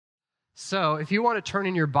So if you want to turn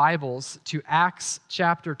in your Bibles to Acts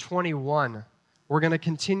chapter 21, we're going to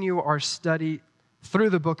continue our study through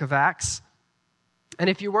the book of Acts. And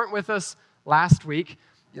if you weren't with us last week,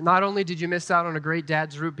 not only did you miss out on a great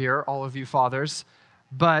dad's root beer, all of you fathers,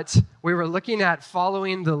 but we were looking at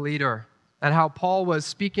following the leader and how Paul was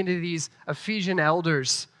speaking to these Ephesian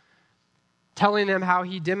elders, telling them how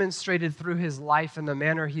he demonstrated through his life and the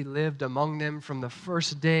manner he lived among them from the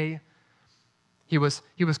first day. He was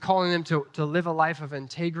calling them to live a life of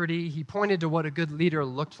integrity. He pointed to what a good leader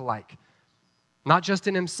looked like, not just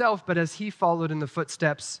in himself, but as he followed in the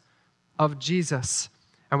footsteps of Jesus.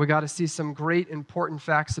 And we got to see some great important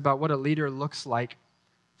facts about what a leader looks like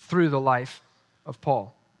through the life of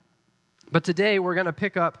Paul. But today we're going to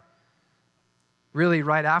pick up really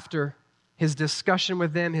right after his discussion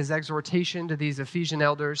with them, his exhortation to these Ephesian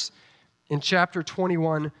elders in chapter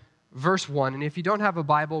 21, verse 1. And if you don't have a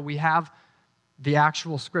Bible, we have the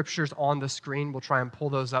actual scriptures on the screen. We'll try and pull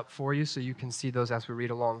those up for you so you can see those as we read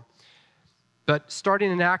along. But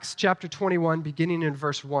starting in Acts chapter 21, beginning in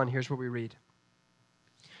verse 1, here's what we read.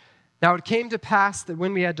 Now it came to pass that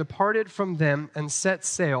when we had departed from them and set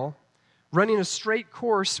sail, running a straight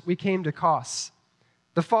course, we came to Kos.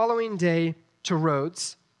 The following day to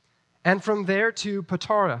Rhodes, and from there to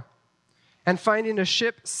Patara. And finding a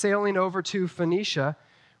ship sailing over to Phoenicia,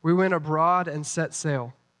 we went abroad and set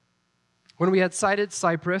sail. When we had sighted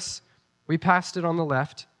Cyprus, we passed it on the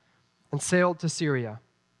left and sailed to Syria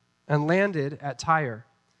and landed at Tyre.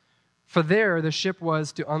 For there the ship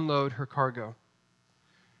was to unload her cargo.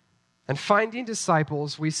 And finding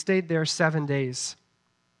disciples, we stayed there 7 days.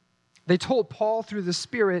 They told Paul through the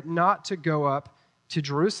Spirit not to go up to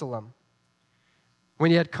Jerusalem. When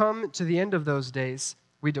he had come to the end of those days,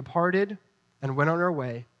 we departed and went on our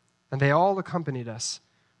way, and they all accompanied us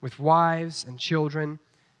with wives and children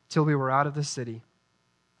till we were out of the city.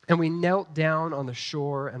 And we knelt down on the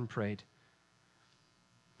shore and prayed.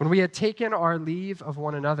 When we had taken our leave of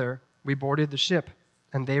one another, we boarded the ship,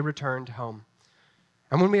 and they returned home.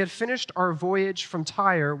 And when we had finished our voyage from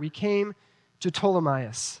Tyre, we came to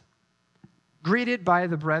Ptolemais, greeted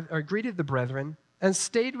the brethren, and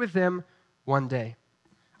stayed with them 1 day.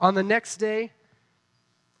 On the next day,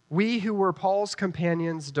 we who were Paul's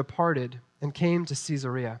companions departed and came to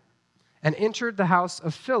Caesarea, and entered the house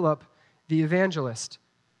of Philip the evangelist,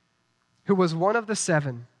 who was one of the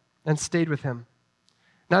 7, and stayed with him.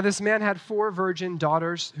 Now this man had 4 virgin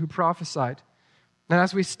daughters who prophesied. And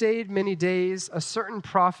as we stayed many days, a certain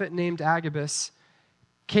prophet named Agabus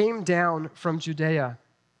came down from Judea.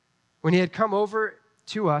 When he had come over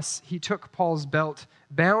to us, he took Paul's belt,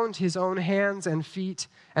 bound his own hands and feet,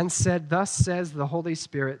 and said, "Thus says the Holy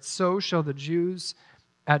Spirit, so shall the Jews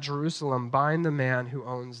at Jerusalem bind the man who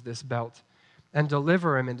owns this belt, and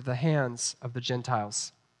deliver him into the hands of the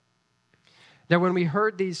Gentiles." Now when we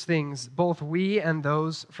heard these things, both we and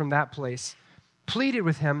those from that place pleaded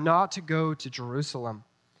with him not to go to Jerusalem.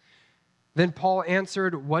 Then Paul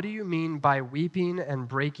answered, "What do you mean by weeping and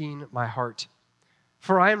breaking my heart?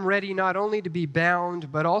 For I am ready not only to be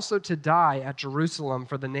bound, but also to die at Jerusalem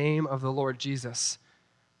for the name of the Lord Jesus."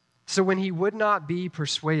 So when he would not be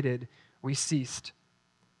persuaded, we ceased,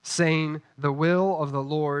 saying, "The will of the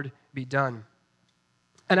Lord be done."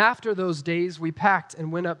 And after those days we packed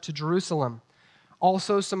and went up to Jerusalem.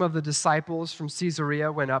 Also some of the disciples from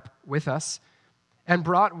Caesarea went up with us, and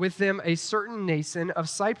brought with them a certain Nason of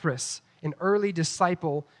Cyprus, an early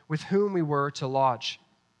disciple with whom we were to lodge.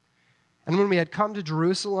 And when we had come to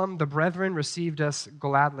Jerusalem, the brethren received us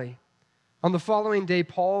gladly. On the following day,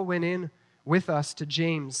 Paul went in with us to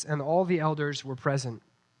James, and all the elders were present.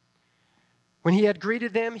 When he had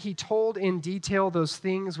greeted them, he told in detail those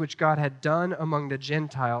things which God had done among the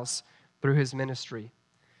Gentiles through his ministry.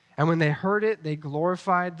 And when they heard it, they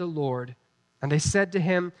glorified the Lord. And they said to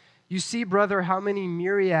him, "You see, brother, how many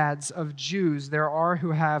myriads of Jews there are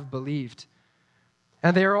who have believed.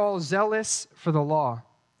 And they are all zealous for the law.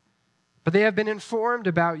 But they have been informed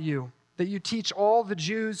about you, that you teach all the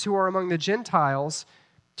Jews who are among the Gentiles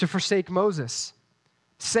to forsake Moses,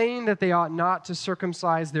 saying that they ought not to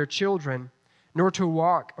circumcise their children, nor to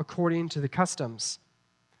walk according to the customs.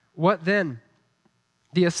 What then?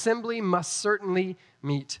 The assembly must certainly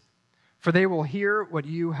meet, for they will hear what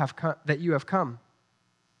that you have come.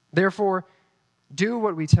 Therefore, do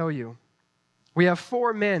what we tell you. We have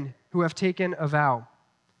 4 men who have taken a vow.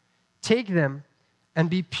 Take them and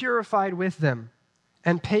be purified with them,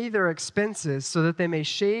 and pay their expenses so that they may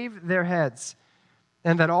shave their heads,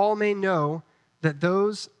 and that all may know that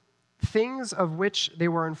those things of which they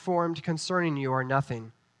were informed concerning you are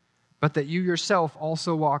nothing, but that you yourself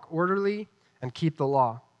also walk orderly and keep the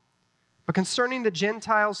law. But concerning the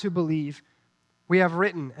Gentiles who believe, we have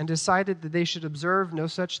written and decided that they should observe no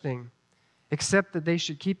such thing, except that they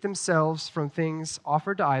should keep themselves from things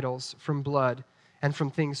offered to idols, from blood, and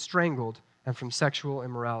from things strangled, and from sexual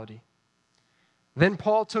immorality. Then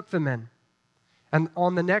Paul took the men, and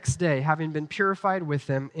on the next day, having been purified with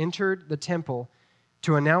them, entered the temple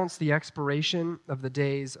to announce the expiration of the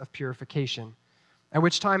days of purification, at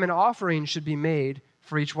which time an offering should be made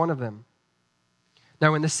for each one of them.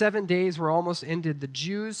 Now when the 7 days were almost ended, the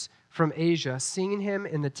Jews from Asia, seeing him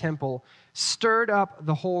in the temple, stirred up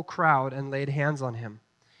the whole crowd and laid hands on him,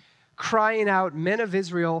 crying out, "Men of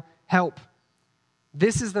Israel, help!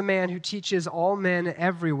 This is the man who teaches all men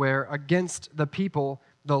everywhere against the people,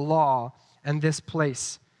 the law, and this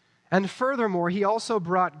place. And furthermore, he also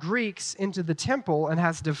brought Greeks into the temple and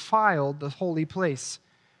has defiled the holy place."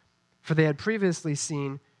 For they had previously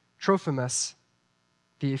seen Trophimus,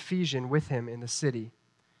 the Ephesian, with him in the city,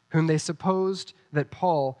 whom they supposed that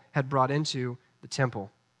Paul had brought into the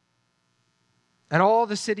temple. And all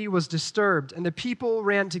the city was disturbed, and the people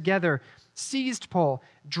ran together, seized Paul,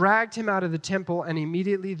 dragged him out of the temple, and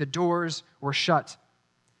immediately the doors were shut.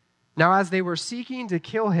 Now as they were seeking to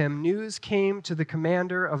kill him, news came to the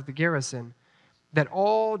commander of the garrison that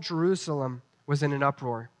all Jerusalem was in an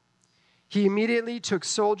uproar. He immediately took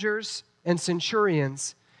soldiers and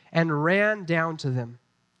centurions and ran down to them.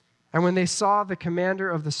 And when they saw the commander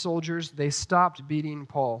of the soldiers, they stopped beating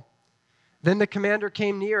Paul. Then the commander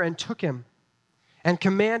came near and took him and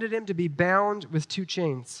commanded him to be bound with 2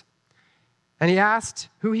 chains. And he asked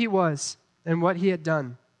who he was and what he had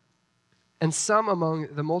done. And some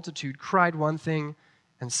among the multitude cried one thing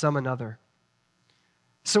and some another.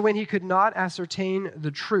 So when he could not ascertain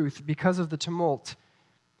the truth because of the tumult,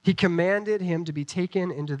 he commanded him to be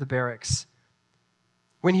taken into the barracks.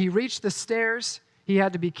 When he reached the stairs, he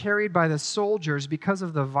had to be carried by the soldiers because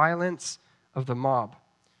of the violence of the mob.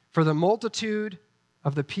 For the multitude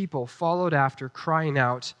of the people followed after, crying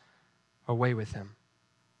out, "Away with him."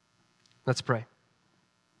 Let's pray.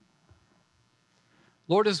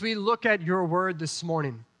 Lord, as we look at your word this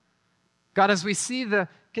morning, God, as we see the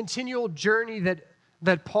continual journey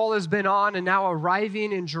that Paul has been on and now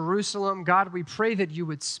arriving in Jerusalem, God, we pray that you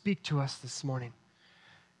would speak to us this morning.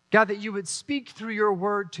 God, that you would speak through your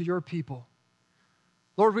word to your people.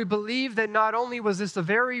 Lord, we believe that not only was this a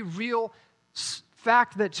very real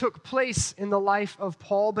fact that took place in the life of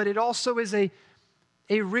Paul, but it also is a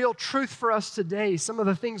real truth for us today. Some of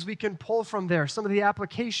the things we can pull from there, some of the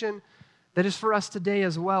application that is for us today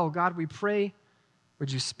as well. God, we pray,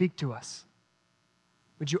 would you speak to us?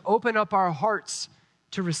 Would you open up our hearts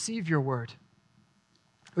to receive your word?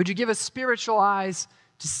 Would you give us spiritual eyes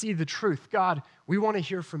to see the truth? God, we want to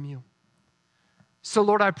hear from you. So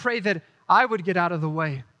Lord, I pray that I would get out of the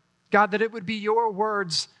way. God, that it would be your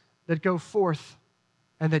words that go forth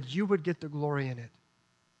and that you would get the glory in it.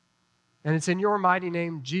 And it's in your mighty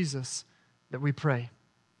name, Jesus, that we pray.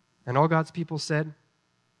 And all God's people said,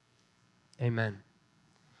 amen.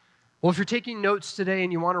 Well, if you're taking notes today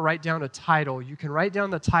and you want to write down a title, you can write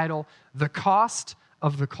down the title, The Cost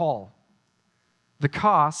of the Call. The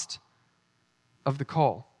Cost of the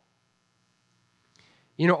Call.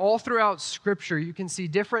 You know, all throughout Scripture, you can see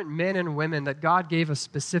different men and women that God gave a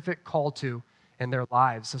specific call to in their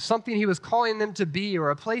lives. So something he was calling them to be,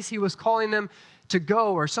 or a place he was calling them to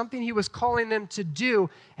go, or something he was calling them to do.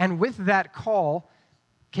 And with that call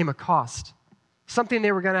came a cost. Something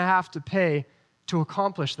they were going to have to pay to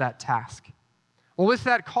accomplish that task. Well, with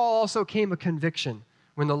that call also came a conviction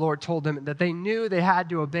when the Lord told them that they knew they had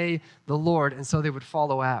to obey the Lord, and so they would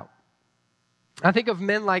follow out. I think of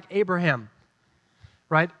men like Abraham,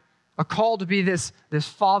 right? A call to be this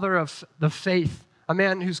father of the faith, a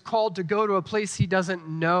man who's called to go to a place he doesn't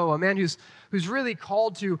know, a man who's really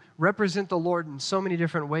called to represent the Lord in so many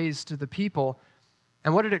different ways to the people.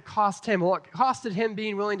 And what did it cost him? Well, it costed him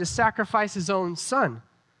being willing to sacrifice his own son.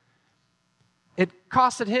 It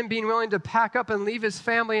costed him being willing to pack up and leave his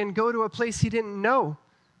family and go to a place he didn't know.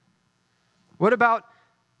 What about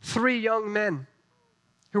 3 young men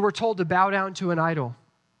who were told to bow down to an idol?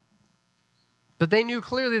 But they knew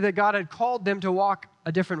clearly that God had called them to walk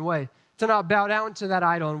a different way, to not bow down to that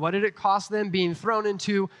idol. And what did it cost them? Being thrown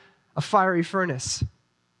into a fiery furnace.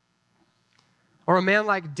 Or a man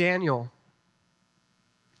like Daniel,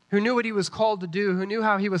 who knew what he was called to do, who knew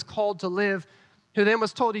how he was called to live, who then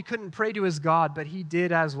was told he couldn't pray to his God, but he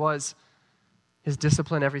did as was his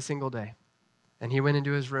discipline every single day. And he went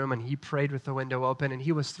into his room and he prayed with the window open, and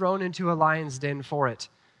he was thrown into a lion's den for it.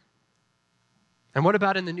 And what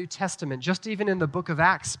about in the New Testament, just even in the book of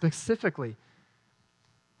Acts specifically?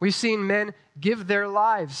 We've seen men give their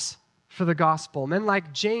lives for the gospel, men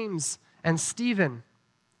like James and Stephen,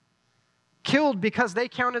 killed because they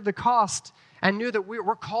counted the cost and knew that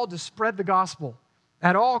we're called to spread the gospel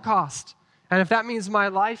at all cost. And if that means my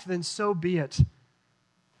life, then so be it.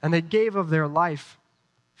 And they gave of their life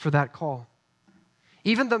for that call.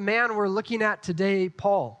 Even the man we're looking at today,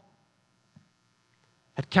 Paul,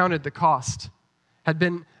 had counted the cost, had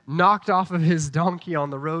been knocked off of his donkey on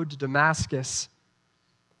the road to Damascus,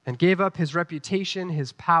 and gave up his reputation,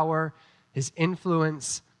 his power, his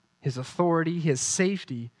influence, his authority, his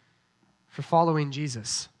safety for following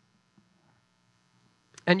Jesus.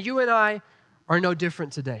 And you and I are no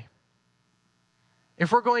different today.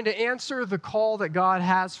 If we're going to answer the call that God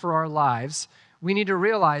has for our lives, we need to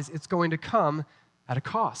realize it's going to come at a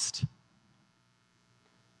cost.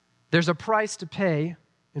 There's a price to pay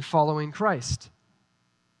in following Christ.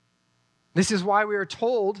 This is why we are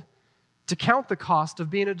told to count the cost of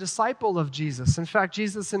being a disciple of Jesus. In fact,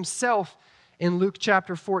 Jesus himself in Luke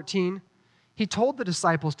chapter 14, he told the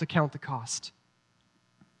disciples to count the cost.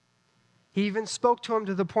 He even spoke to him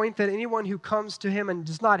to the point that anyone who comes to him and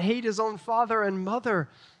does not hate his own father and mother,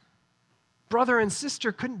 brother and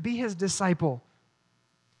sister, couldn't be his disciple.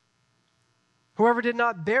 Whoever did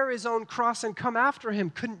not bear his own cross and come after him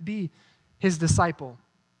couldn't be his disciple.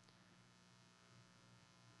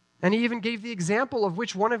 And he even gave the example of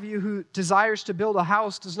which one of you who desires to build a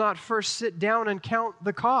house does not first sit down and count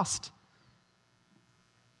the cost,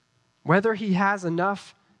 whether he has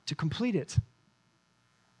enough to complete it.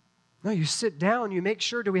 No, you sit down, you make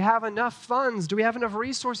sure, do we have enough funds? Do we have enough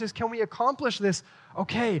resources? Can we accomplish this?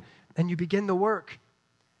 Okay, and you begin the work.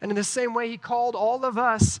 And in the same way, he called all of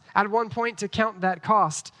us at one point to count that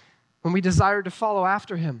cost when we desired to follow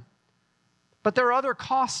after him. But there are other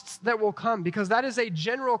costs that will come, because that is a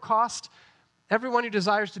general cost everyone who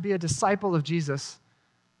desires to be a disciple of Jesus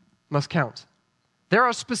must count. There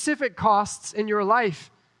are specific costs in your life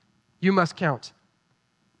you must count.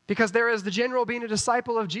 Because there is the general being a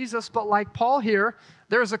disciple of Jesus, but like Paul here,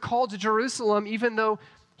 there is a call to Jerusalem, even though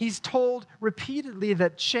he's told repeatedly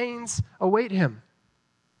that chains await him.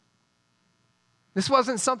 This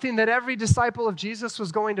wasn't something that every disciple of Jesus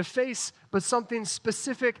was going to face, but something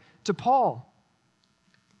specific to Paul,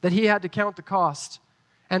 that he had to count the cost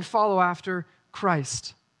and follow after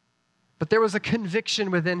Christ. But there was a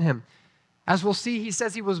conviction within him. As we'll see, he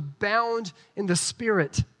says he was bound in the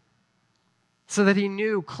Spirit, so that he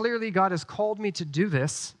knew clearly God has called me to do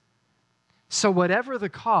this. So whatever the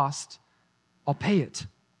cost, I'll pay it.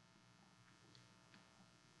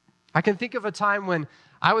 I can think of a time when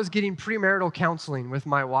I was getting premarital counseling with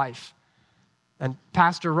my wife. And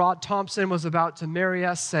Pastor Rod Thompson was about to marry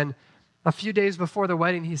us. And a few days before the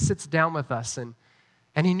wedding, he sits down with us. And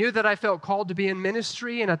he knew that I felt called to be in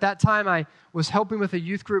ministry. And at that time, I was helping with a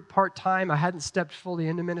youth group part-time. I hadn't stepped fully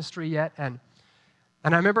into ministry yet. And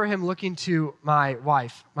I remember him looking to my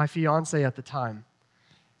wife, my fiance at the time,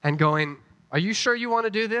 and going, "Are you sure you want to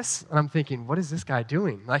do this?" And I'm thinking, what is this guy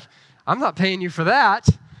doing? Like, I'm not paying you for that.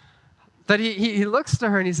 But he looks to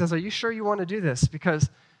her and he says, "Are you sure you want to do this? Because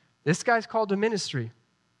this guy's called to ministry,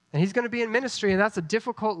 and he's going to be in ministry, and that's a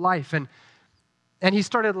difficult life." And he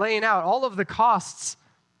started laying out all of the costs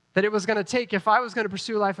that it was going to take if I was going to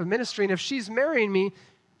pursue a life of ministry. And if she's marrying me,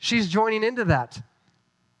 she's joining into that.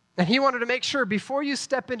 And he wanted to make sure before you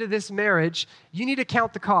step into this marriage, you need to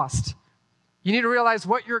count the cost. You need to realize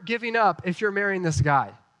what you're giving up if you're marrying this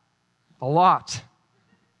guy. A lot.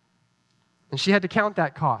 And she had to count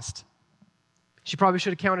that cost. She probably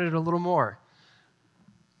should have counted it a little more.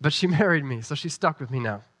 But she married me, so she's stuck with me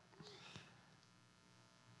now.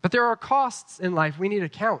 But there are costs in life we need to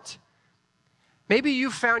count. Maybe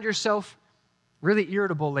you've found yourself really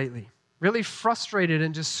irritable lately, really frustrated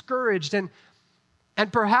and discouraged, and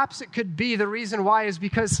perhaps it could be the reason why is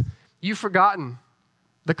because you've forgotten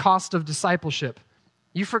the cost of discipleship.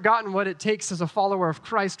 You've forgotten what it takes as a follower of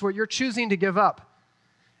Christ, what you're choosing to give up.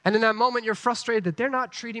 And in that moment, you're frustrated that they're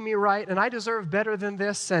not treating me right, and I deserve better than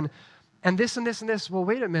this, and this and this and this. Well,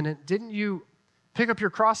 wait a minute. Didn't you pick up your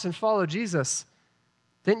cross and follow Jesus?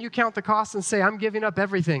 Didn't you count the cost and say, I'm giving up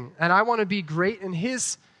everything, and I want to be great in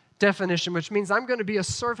his definition, which means I'm going to be a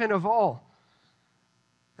servant of all.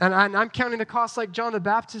 And I'm counting the cost like John the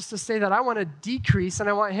Baptist to say that I want to decrease and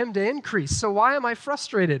I want him to increase. So why am I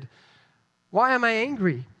frustrated? Why am I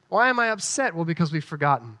angry? Why am I upset? Well, because we've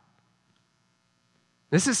forgotten.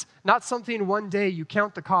 This is not something one day you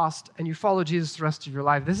count the cost and you follow Jesus the rest of your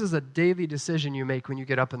life. This is a daily decision you make when you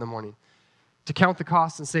get up in the morning to count the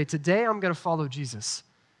cost and say, today I'm going to follow Jesus.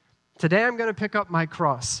 Today I'm going to pick up my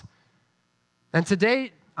cross. And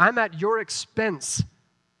today I'm at your expense,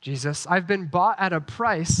 Jesus. I've been bought at a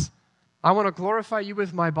price. I want to glorify you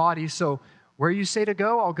with my body, so where you say to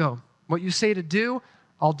go, I'll go. What you say to do,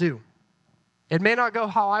 I'll do. It may not go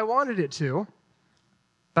how I wanted it to,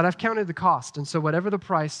 but I've counted the cost, and so whatever the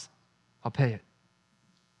price, I'll pay it.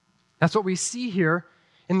 That's what we see here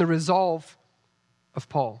in the resolve of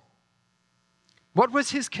Paul. What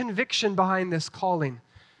was his conviction behind this calling?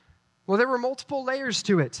 Well, there were multiple layers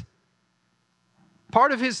to it.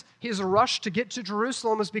 Part of his rush to get to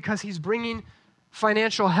Jerusalem was because he's bringing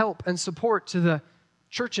financial help and support to the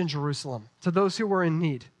church in Jerusalem, to those who were in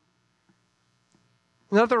need.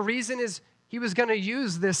 Another reason is he was going to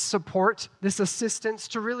use this support, this assistance,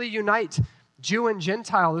 to really unite Jew and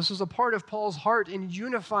Gentile. This was a part of Paul's heart in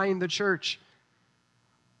unifying the church.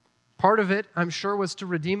 Part of it, I'm sure, was to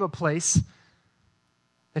redeem a place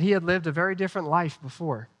that he had lived a very different life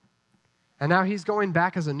before. And now he's going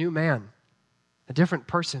back as a new man, a different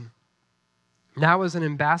person. Now as an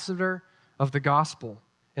ambassador of the gospel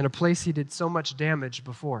in a place he did so much damage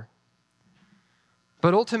before.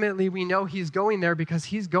 But ultimately, we know he's going there because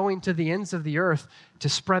he's going to the ends of the earth to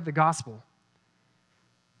spread the gospel.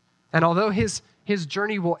 And although his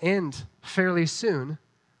journey will end fairly soon,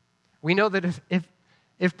 we know that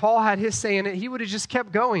if Paul had his say in it, he would have just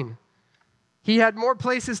kept going. He had more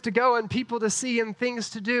places to go and people to see and things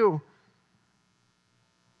to do.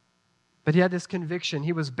 But he had this conviction.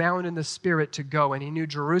 He was bound in the Spirit to go, and he knew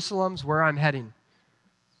Jerusalem's where I'm heading.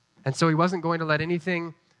 And so he wasn't going to let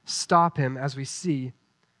anything stop him, as we see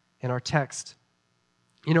in our text.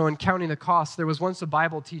 You know, in Counting the Cost, there was once a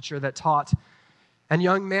Bible teacher that taught, and a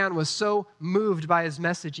young man was so moved by his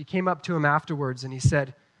message, he came up to him afterwards and he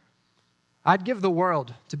said, "I'd give the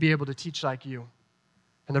world to be able to teach like you."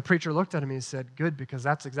 And the preacher looked at him and he said, "Good, because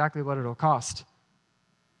that's exactly what it'll cost."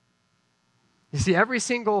 You see, every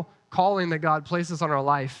single calling that God places on our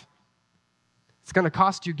life, it's going to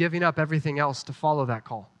cost you giving up everything else to follow that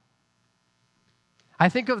call. I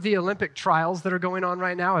think of the Olympic trials that are going on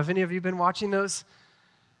right now. Have any of you been watching those?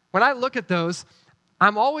 When I look at those,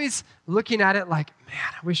 I'm always looking at it like,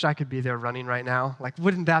 man, I wish I could be there running right now. Like,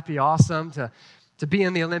 wouldn't that be awesome to be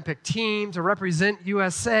in the Olympic team, to represent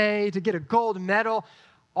USA, to get a gold medal?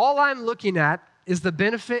 All I'm looking at is the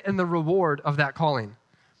benefit and the reward of that calling.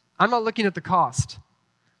 I'm not looking at the cost.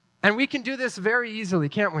 And we can do this very easily,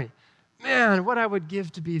 can't we? Man, what I would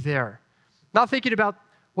give to be there. Not thinking about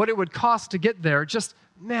what it would cost to get there, just,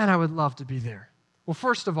 man, I would love to be there. Well,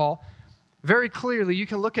 first of all, very clearly, you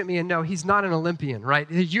can look at me and know he's not an Olympian, right?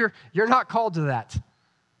 You're not called to that.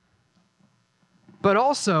 But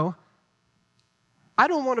also, I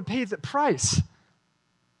don't want to pay the price.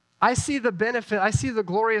 I see the benefit. I see the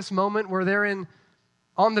glorious moment where they're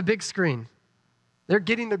on the big screen. They're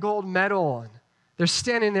getting the gold medal, and they're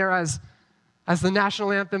standing there as the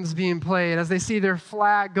national anthem's being played, as they see their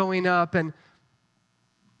flag going up, and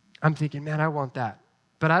I'm thinking, man, I want that.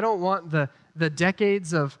 But I don't want the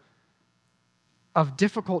decades of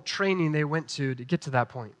difficult training they went to get to that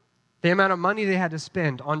point. The amount of money they had to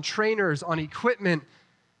spend on trainers, on equipment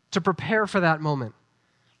to prepare for that moment.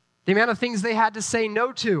 The amount of things they had to say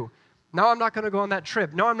no to. No, I'm not going to go on that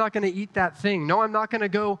trip. No, I'm not going to eat that thing. No, I'm not going to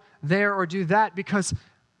go there or do that because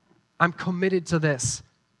I'm committed to this.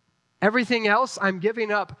 Everything else I'm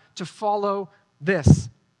giving up to follow this.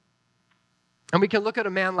 And we can look at a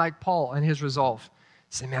man like Paul and his resolve.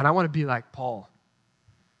 Say, man, I want to be like Paul.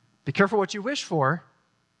 Be careful what you wish for.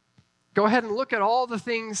 Go ahead and look at all the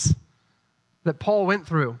things that Paul went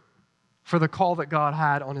through for the call that God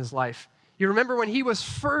had on his life. You remember when he was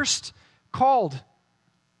first called,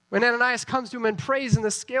 when Ananias comes to him and prays and the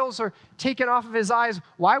scales are taken off of his eyes,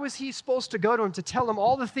 why was he supposed to go to him to tell him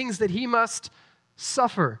all the things that he must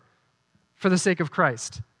suffer for the sake of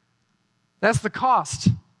Christ? That's the cost.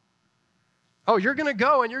 Oh, you're going to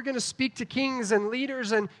go and you're going to speak to kings and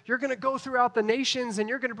leaders and you're going to go throughout the nations and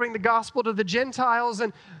you're going to bring the gospel to the Gentiles,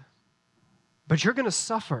 but you're going to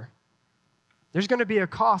suffer. There's going to be a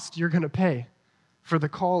cost you're going to pay for the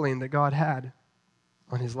calling that God had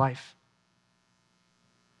on his life.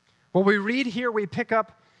 What we read here, we pick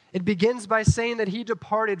up, it begins by saying that he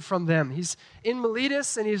departed from them. He's in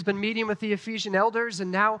Miletus and he's been meeting with the Ephesian elders,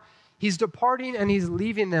 and now he's departing and he's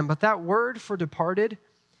leaving them. But that word for departed,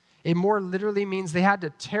 it more literally means they had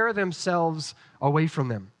to tear themselves away from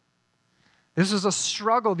them. This is a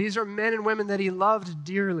struggle. These are men and women that he loved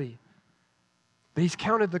dearly. But he's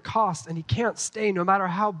counted the cost, and he can't stay no matter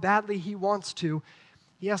how badly he wants to.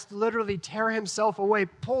 He has to literally tear himself away,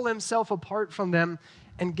 pull himself apart from them,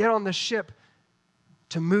 and get on the ship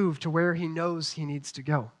to move to where he knows he needs to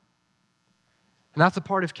go. And that's a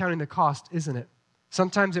part of counting the cost, isn't it?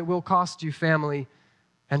 Sometimes it will cost you family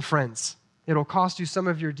and friends. It'll cost you some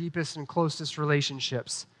of your deepest and closest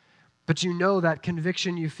relationships. But you know that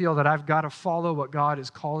conviction you feel that I've got to follow what God is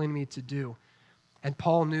calling me to do. And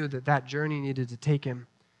Paul knew that that journey needed to take him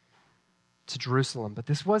to Jerusalem. But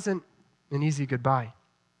this wasn't an easy goodbye.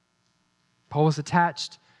 Paul was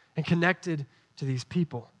attached and connected to these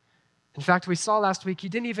people. In fact, we saw last week he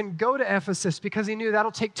didn't even go to Ephesus because he knew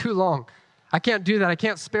that'll take too long. I can't do that. I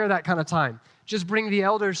can't spare that kind of time. Just bring the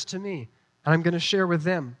elders to me, and I'm going to share with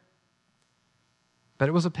them. But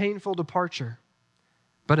it was a painful departure,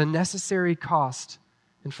 but a necessary cost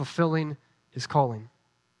in fulfilling his calling.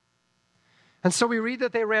 And so we read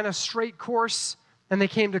that they ran a straight course, and they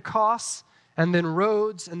came to Kos, and then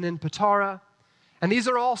Rhodes, and then Patara. And these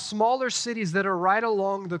are all smaller cities that are right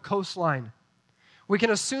along the coastline. We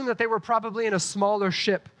can assume that they were probably in a smaller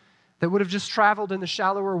ship that would have just traveled in the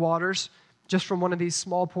shallower waters, just from one of these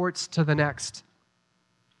small ports to the next.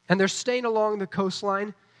 And they're staying along the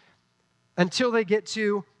coastline until they get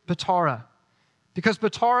to Patara, because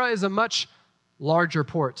Patara is a much larger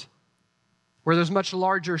port where there's much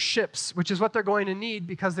larger ships, which is what they're going to need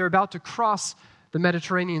because they're about to cross the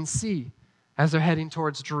Mediterranean Sea as they're heading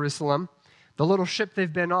towards Jerusalem. The little ship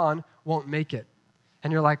they've been on won't make it.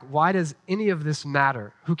 And you're like, why does any of this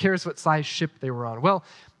matter? Who cares what size ship they were on? Well,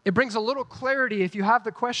 it brings a little clarity if you have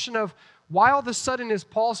the question of why all of a sudden is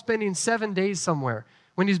Paul spending 7 days somewhere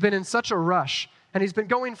when he's been in such a rush and he's been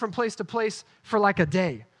going from place to place for like a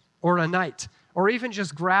day or a night or even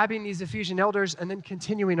just grabbing these Ephesian elders and then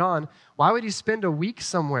continuing on. Why would he spend a week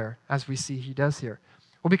somewhere as we see he does here?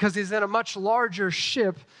 Well, because he's in a much larger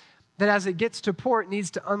ship that as it gets to port needs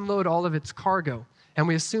to unload all of its cargo. And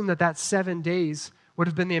we assume that that 7 days would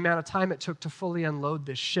have been the amount of time it took to fully unload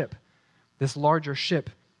this ship, this larger ship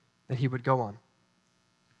that he would go on.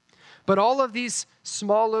 But all of these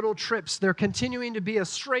small little trips, they're continuing to be a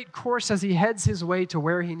straight course as he heads his way to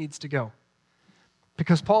where he needs to go.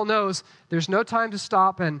 Because Paul knows there's no time to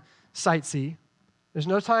stop and sightsee. There's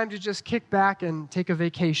no time to just kick back and take a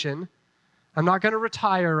vacation. I'm not going to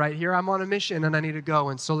retire right here. I'm on a mission and I need to go.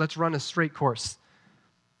 And so let's run a straight course.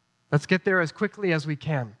 Let's get there as quickly as we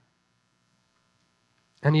can.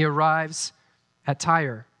 And he arrives at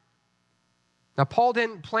Tyre. Now, Paul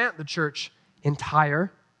didn't plant the church in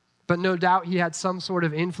Tyre, but no doubt he had some sort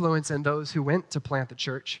of influence in those who went to plant the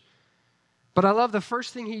church. But I love the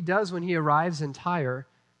first thing he does when he arrives in Tyre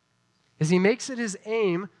is he makes it his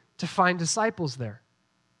aim to find disciples there.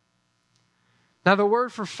 Now, the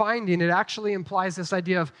word for finding, it actually implies this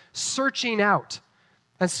idea of searching out.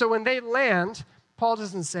 And so when they land, Paul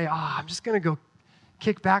doesn't say, I'm just going to go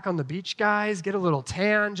kick back on the beach, guys, get a little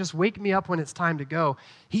tan, just wake me up when it's time to go.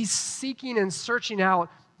 He's seeking and searching out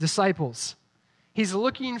disciples. He's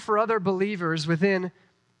looking for other believers within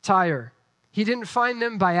Tyre. He didn't find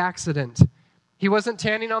them by accident. He wasn't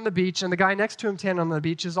tanning on the beach, and the guy next to him tanning on the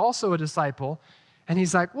beach is also a disciple. And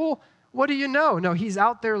he's like, well, what do you know? No, he's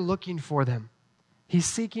out there looking for them. He's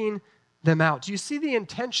seeking them out. Do you see the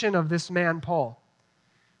intention of this man, Paul?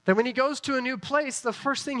 That when he goes to a new place, the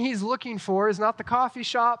first thing he's looking for is not the coffee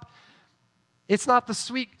shop. It's not the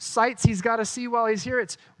sweet sights he's got to see while he's here.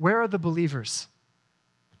 It's where are the believers?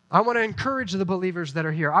 I want to encourage the believers that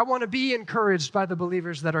are here. I want to be encouraged by the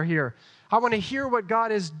believers that are here. I want to hear what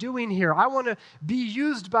God is doing here. I want to be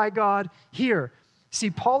used by God here. See,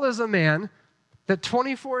 Paul is a man that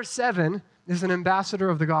 24/7 is an ambassador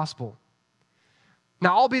of the gospel.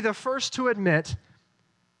 Now, I'll be the first to admit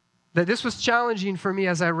that this was challenging for me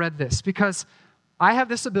as I read this, because I have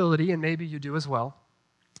this ability, and maybe you do as well,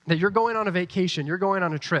 that you're going on a vacation, you're going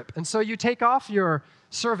on a trip, and so you take off your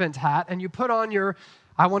servant hat and you put on your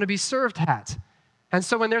I want to be served hat. And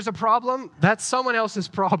so when there's a problem, that's someone else's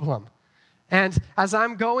problem. And as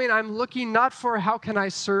I'm going, I'm looking not for how can I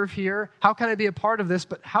serve here, how can I be a part of this,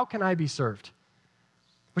 but how can I be served?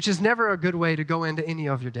 Which is never a good way to go into any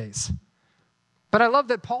of your days. But I love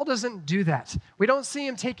that Paul doesn't do that. We don't see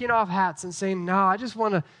him taking off hats and saying, no, I just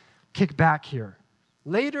want to kick back here.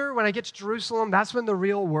 Later, when I get to Jerusalem, that's when the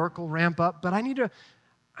real work will ramp up, but I need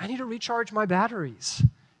to recharge my batteries.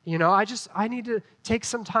 You know, I need to take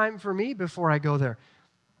some time for me before I go there.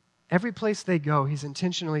 Every place they go, he's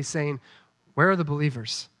intentionally saying, where are the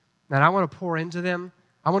believers? And I want to pour into them.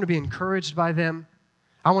 I want to be encouraged by them.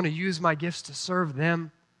 I want to use my gifts to serve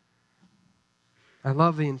them. I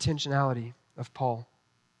love the intentionality of Paul.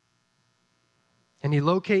 And he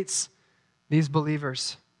locates these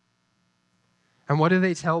believers. And what do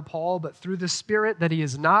they tell Paul? But through the Spirit that he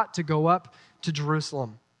is not to go up to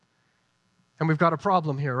Jerusalem. And we've got a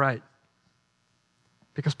problem here, right?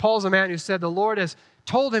 Because Paul's a man who said the Lord has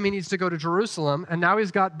told him he needs to go to Jerusalem, and now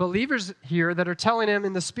he's got believers here that are telling him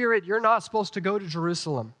in the Spirit, you're not supposed to go to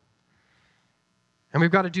Jerusalem. And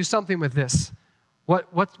we've got to do something with this.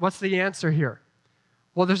 What's the answer here?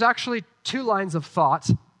 Well, there's actually two lines of thought.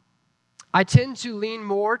 I tend to lean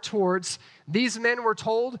more towards these men were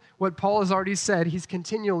told what Paul has already said. He's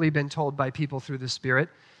continually been told by people through the Spirit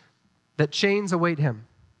that chains await him,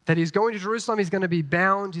 that he's going to Jerusalem, he's going to be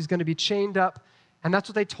bound, he's going to be chained up, and that's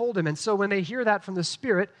what they told him. And so when they hear that from the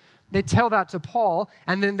Spirit, they tell that to Paul,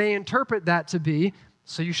 and then they interpret that to be,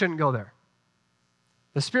 so you shouldn't go there.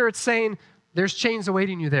 The Spirit's saying, there's chains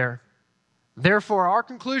awaiting you there. Therefore, our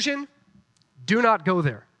conclusion, do not go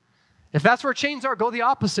there. If that's where chains are, go the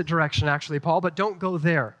opposite direction, actually, Paul, but don't go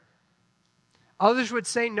there. Others would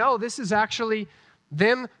say, no, this is actually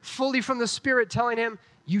them fully from the Spirit telling him,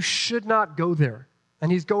 you should not go there.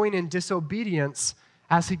 And he's going in disobedience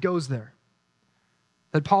as he goes there.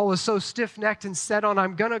 That Paul was so stiff-necked and set on,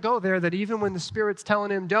 I'm going to go there, that even when the Spirit's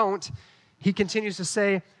telling him don't, he continues to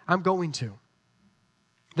say, I'm going to.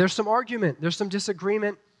 There's some argument, there's some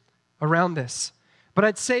disagreement around this. But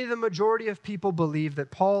I'd say the majority of people believe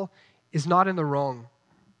that Paul is not in the wrong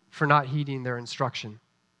for not heeding their instruction.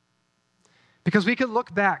 Because we could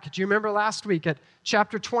look back. Do you remember last week at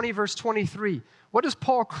chapter 20, verse 23? What does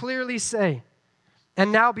Paul clearly say?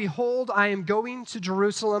 And now, behold, I am going to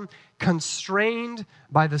Jerusalem, constrained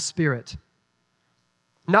by the Spirit,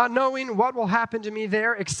 not knowing what will happen to me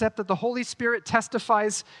there, except that the Holy Spirit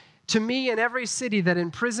testifies to me in every city that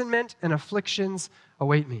imprisonment and afflictions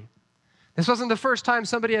await me. This wasn't the first time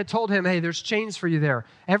somebody had told him, hey, there's chains for you there.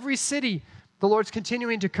 Every city, the Lord's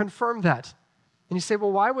continuing to confirm that. And you say,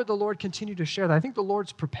 well, why would the Lord continue to share that? I think the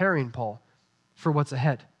Lord's preparing Paul for what's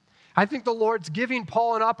ahead. I think the Lord's giving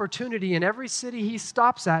Paul an opportunity in every city he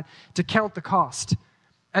stops at to count the cost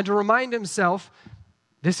and to remind himself,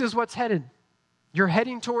 this is what's headed. You're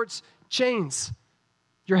heading towards chains.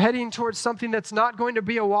 You're heading towards something that's not going to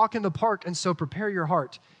be a walk in the park, and so prepare your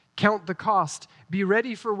heart. Count the cost. Be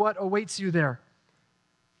ready for what awaits you there.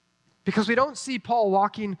 Because we don't see Paul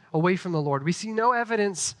walking away from the Lord. We see no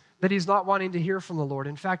evidence that he's not wanting to hear from the Lord.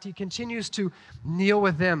 In fact, he continues to kneel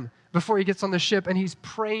with them before he gets on the ship, and he's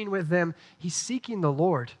praying with them. He's seeking the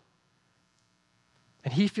Lord.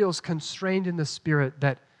 And he feels constrained in the Spirit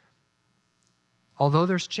that although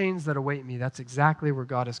there's chains that await me, that's exactly where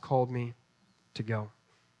God has called me to go.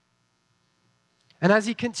 And as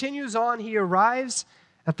he continues on, he arrives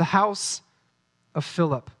at the house of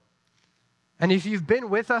Philip. And if you've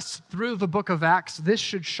been with us through the book of Acts, this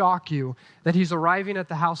should shock you that he's arriving at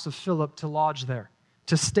the house of Philip to lodge there,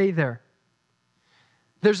 to stay there.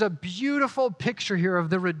 There's a beautiful picture here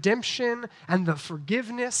of the redemption and the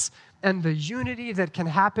forgiveness and the unity that can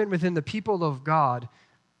happen within the people of God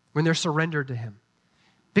when they're surrendered to him.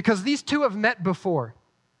 Because these two have met before.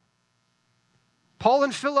 Paul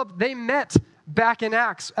and Philip, they met back in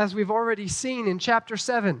Acts, as we've already seen in chapter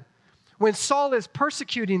 7, when Saul is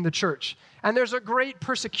persecuting the church, and there's a great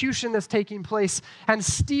persecution that's taking place, and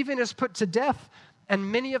Stephen is put to death,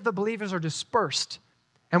 and many of the believers are dispersed.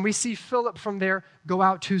 And we see Philip from there go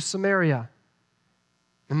out to Samaria.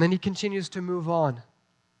 And then he continues to move on.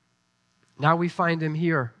 Now we find him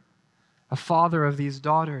here, a father of these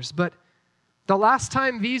daughters. But the last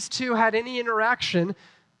time these two had any interaction,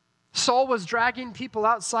 Saul was dragging people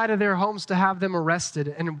outside of their homes to have them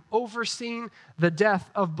arrested and overseeing the death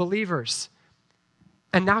of believers.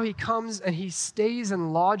 And now he comes and he stays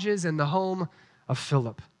and lodges in the home of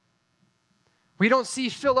Philip. We don't see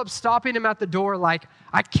Philip stopping him at the door like,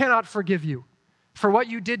 I cannot forgive you. For what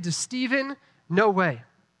you did to Stephen, no way.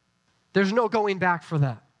 There's no going back for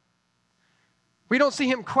that. We don't see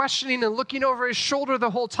him questioning and looking over his shoulder the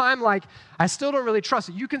whole time like, I still don't really trust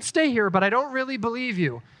you. You can stay here, but I don't really believe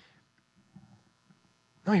you.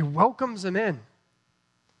 No, he welcomes him in.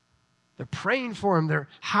 They're praying for him. They're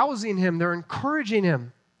housing him. They're encouraging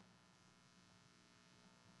him.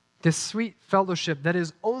 This sweet fellowship that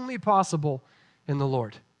is only possible in the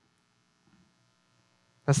Lord.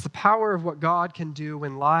 That's the power of what God can do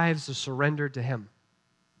when lives are surrendered to him.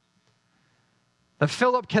 That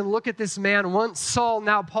Philip can look at this man, once Saul,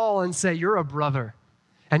 now Paul, and say, you're a brother,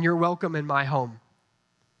 and you're welcome in my home.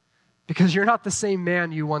 Because you're not the same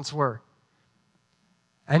man you once were.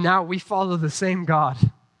 And now we follow the same God.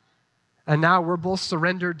 And now we're both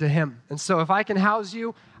surrendered to him. And so if I can house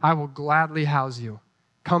you, I will gladly house you.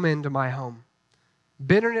 Come into my home.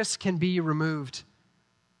 Bitterness can be removed.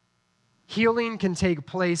 Healing can take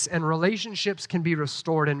place, and relationships can be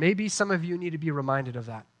restored. And maybe some of you need to be reminded of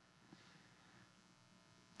that.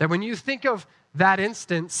 That when you think of that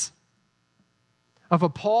instance of a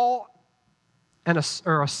Paul and a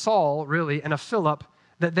Saul, really, and a Philip,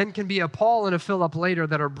 that then can be a Paul and a Philip later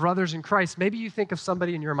that are brothers in Christ, maybe you think of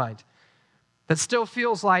somebody in your mind that still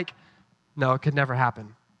feels like, no, it could never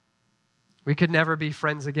happen. We could never be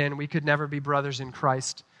friends again. We could never be brothers in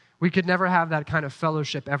Christ. We could never have that kind of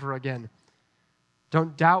fellowship ever again.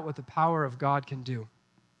 Don't doubt what the power of God can do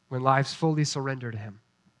when lives fully surrender to him.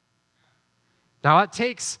 Now, it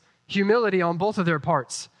takes humility on both of their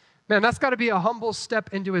parts. Man, that's got to be a humble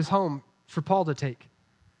step into his home for Paul to take.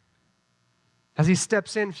 As he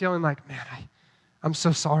steps in feeling like, man, I'm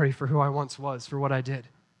so sorry for who I once was, for what I did.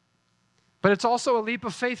 But it's also a leap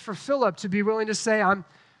of faith for Philip to be willing to say, I'm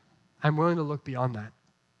willing to look beyond that.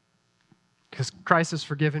 Because Christ has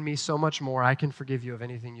forgiven me so much more, I can forgive you of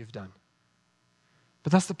anything you've done.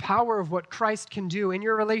 But that's the power of what Christ can do in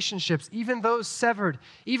your relationships, even those severed,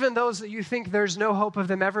 even those that you think there's no hope of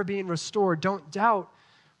them ever being restored. Don't doubt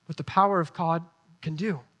what the power of God can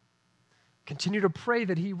do. Continue to pray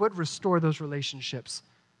that he would restore those relationships,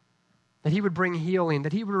 that he would bring healing,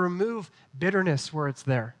 that he would remove bitterness where it's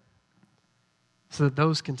there, so that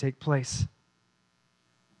those can take place.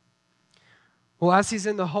 Well, as he's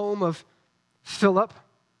in the home of Philip,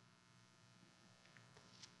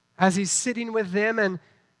 as he's sitting with them, and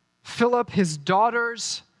Philip, his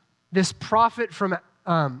daughters, this prophet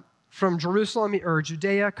from Jerusalem or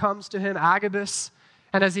Judea comes to him, Agabus,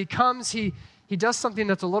 and as he comes, he does something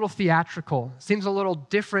that's a little theatrical. Seems a little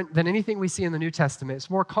different than anything we see in the New Testament.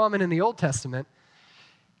 It's more common in the Old Testament.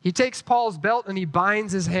 He takes Paul's belt and he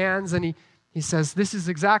binds his hands, and he says, this is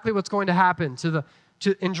exactly what's going to happen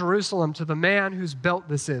in Jerusalem to the man whose belt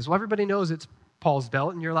this is. Well, everybody knows it's Paul's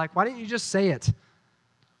belt, and you're like, why didn't you just say it?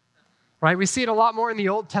 Right? We see it a lot more in the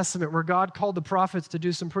Old Testament where God called the prophets to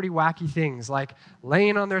do some pretty wacky things like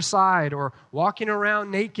laying on their side or walking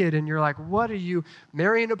around naked, and you're like, what are you,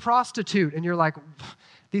 marrying a prostitute? And you're like,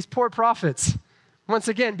 these poor prophets. Once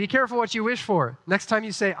again, be careful what you wish for. Next time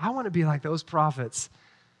you say, I want to be like those prophets.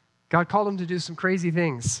 God called them to do some crazy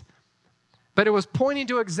things. But it was pointing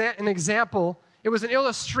to an example. It was an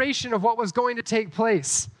illustration of what was going to take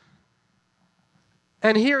place.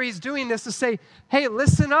 And here he's doing this to say, hey,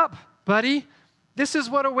 listen up, buddy. This is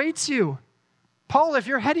what awaits you. Paul, if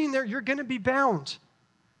you're heading there, you're going to be bound.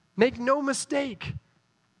 Make no mistake.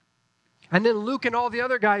 And then Luke and all the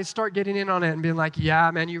other guys start getting in on it and being like,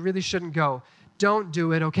 yeah, man, you really shouldn't go. Don't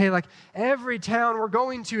do it, okay? Like every town we're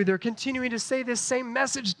going to, they're continuing to say this same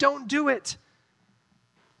message. Don't do it.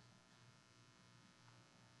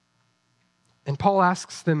 And Paul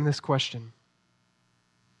asks them this question.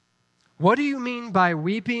 What do you mean by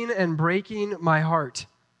weeping and breaking my heart?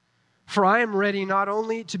 For I am ready not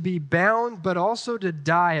only to be bound, but also to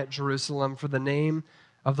die at Jerusalem for the name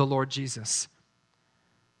of the Lord Jesus.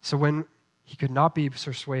 So when he could not be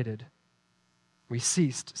persuaded, we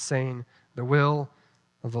ceased, saying, the will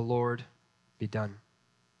of the Lord be done.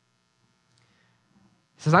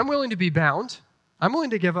 He says, I'm willing to be bound. I'm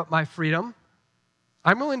willing to give up my freedom.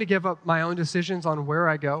 I'm willing to give up my own decisions on where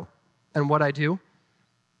I go and what I do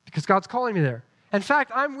because God's calling me there. In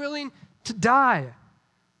fact, I'm willing to die.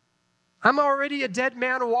 I'm already a dead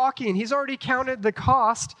man walking. He's already counted the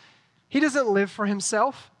cost. He doesn't live for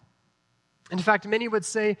himself. In fact, many would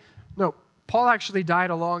say, no, Paul actually died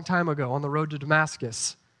a long time ago on the road to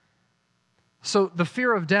Damascus. So the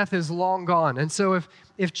fear of death is long gone. And so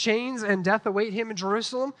if chains and death await him in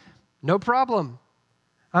Jerusalem, no problem.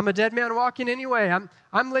 I'm a dead man walking anyway.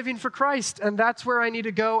 I'm living for Christ, and that's where I need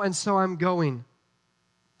to go, and so I'm going.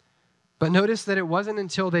 But notice that it wasn't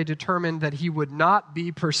until they determined that he would not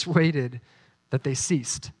be persuaded that they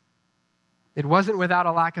ceased. It wasn't without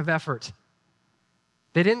a lack of effort.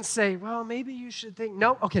 They didn't say, well, maybe you should think,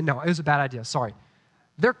 no, it was a bad idea, sorry.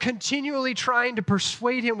 They're continually trying to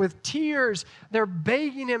persuade him with tears. They're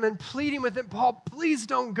begging him and pleading with him, Paul, please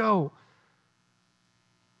don't go.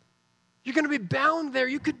 You're going to be bound there.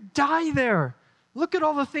 You could die there. Look at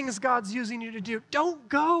all the things God's using you to do. Don't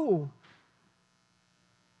go.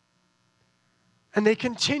 And they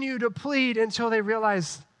continue to plead until they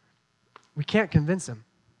realize we can't convince him.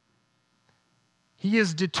 He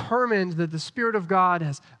is determined that the Spirit of God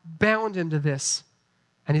has bound him to this,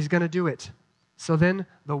 and he's going to do it. So then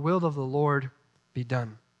the will of the Lord be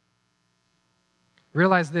done.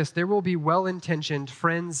 Realize this, there will be well-intentioned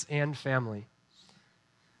friends and family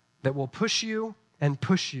that will push you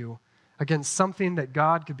against something that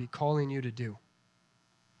God could be calling you to do.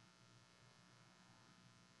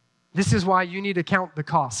 This is why you need to count the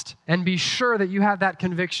cost and be sure that you have that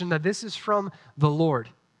conviction that this is from the Lord.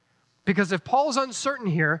 Because if Paul's uncertain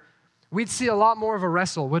here, we'd see a lot more of a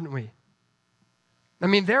wrestle, wouldn't we? I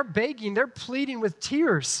mean, they're begging, they're pleading with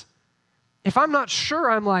tears. If I'm not sure,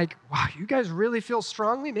 I'm like, wow, you guys really feel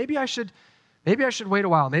strongly? Maybe I should wait a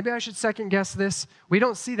while. Maybe I should second guess this. We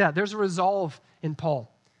don't see that. There's a resolve in Paul.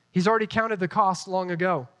 He's already counted the cost long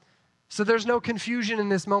ago. So there's no confusion in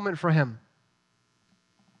this moment for him.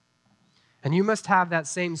 And you must have that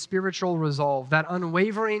same spiritual resolve, that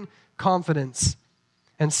unwavering confidence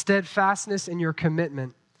and steadfastness in your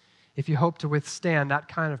commitment if you hope to withstand that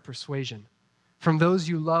kind of persuasion from those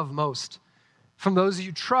you love most, from those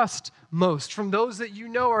you trust most, from those that you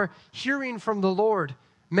know are hearing from the Lord,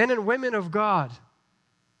 men and women of God.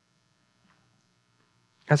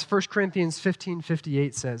 As 1 Corinthians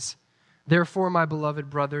 15:58 says, "Therefore, my beloved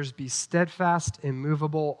brothers, be steadfast,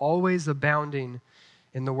 immovable, always abounding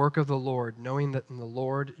in the work of the Lord, knowing that in the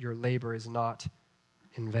Lord your labor is not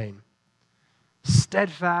in vain."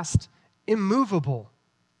 Steadfast, immovable,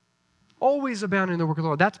 always abounding in the work of the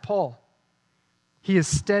Lord. That's Paul. He is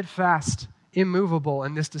steadfast, immovable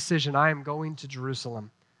in this decision. I am going to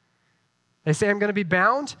Jerusalem. They say, I'm going to be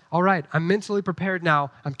bound. All right, I'm mentally prepared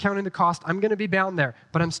now. I'm counting the cost. I'm going to be bound there,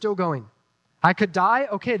 but I'm still going. I could die.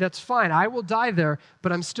 Okay, that's fine. I will die there,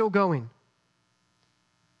 but I'm still going.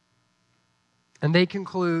 And they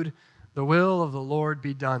conclude, the will of the Lord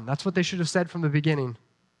be done. That's what they should have said from the beginning.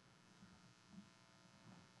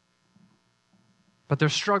 But they're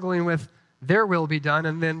struggling with their will be done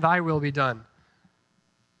and then thy will be done.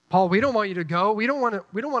 Paul, we don't want you to go. We don't want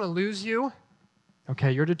to lose you.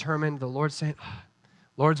 Okay, you're determined. The Lord's saying,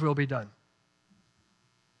 Lord's will be done.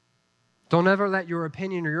 Don't ever let your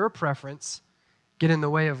opinion or your preference get in the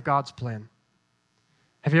way of God's plan.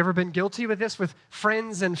 Have you ever been guilty with this with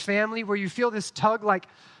friends and family where you feel this tug like,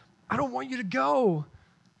 I don't want you to go.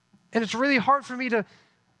 And it's really hard for me to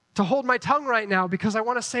hold my tongue right now because I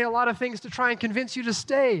want to say a lot of things to try and convince you to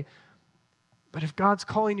stay. But if God's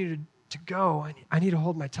calling you to go, I need to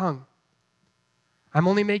hold my tongue. I'm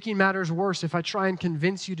only making matters worse if I try and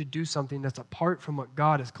convince you to do something that's apart from what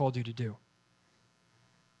God has called you to do.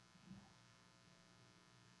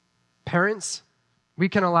 Parents, we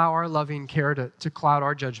can allow our loving care to cloud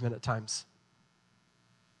our judgment at times.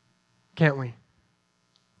 Can't we?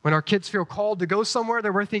 When our kids feel called to go somewhere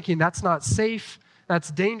that we're thinking, that's not safe, that's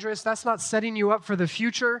dangerous, that's not setting you up for the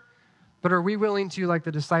future, but are we willing to, like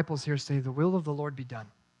the disciples here, say, the will of the Lord be done?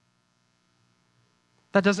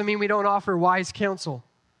 That doesn't mean we don't offer wise counsel.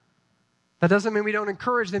 That doesn't mean we don't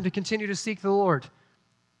encourage them to continue to seek the Lord.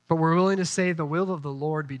 But we're willing to say, the will of the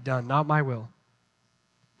Lord be done, not my will.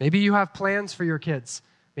 Maybe you have plans for your kids.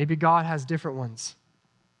 Maybe God has different ones.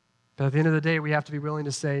 But at the end of the day, we have to be willing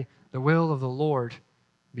to say, the will of the Lord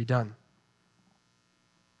be done.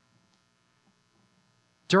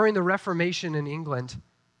 During the Reformation in England,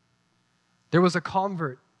 there was a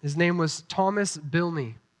convert. His name was Thomas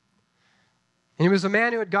Bilney. And he was a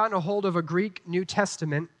man who had gotten a hold of a Greek New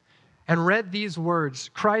Testament and read these words,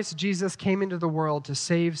 Christ Jesus came into the world to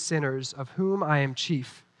save sinners, of whom I am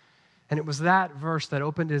chief. And it was that verse that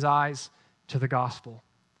opened his eyes to the gospel.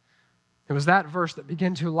 It was that verse that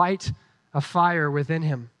began to light a fire within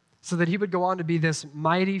him so that he would go on to be this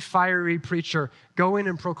mighty, fiery preacher, going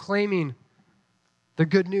and proclaiming the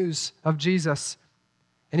good news of Jesus.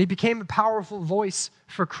 And he became a powerful voice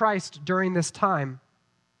for Christ during this time.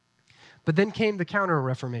 But then came the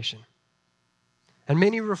Counter-Reformation. And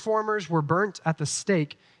many reformers were burnt at the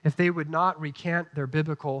stake if they would not recant their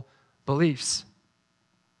biblical beliefs.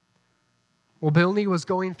 Well, Bilney was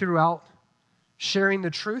going throughout sharing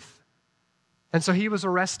the truth, and so he was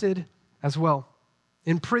arrested as well,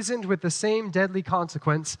 imprisoned with the same deadly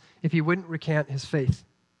consequence if he wouldn't recant his faith.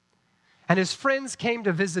 And his friends came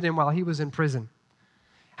to visit him while he was in prison.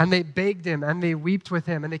 And they begged him, and they wept with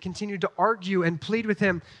him, and they continued to argue and plead with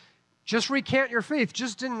him, just recant your faith,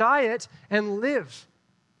 just deny it and live.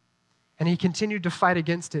 And he continued to fight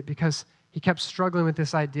against it because he kept struggling with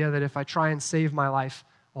this idea that if I try and save my life,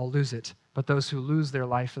 I'll lose it. But those who lose their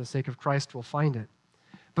life for the sake of Christ will find it.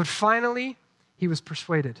 But finally, he was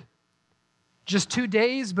persuaded. Just 2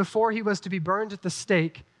 days before he was to be burned at the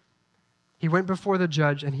stake, he went before the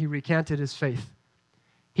judge and he recanted his faith.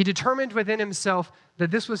 He determined within himself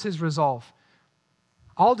that this was his resolve.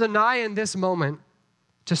 I'll deny in this moment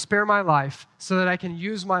to spare my life so that I can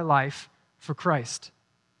use my life for Christ.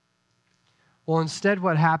 Well, instead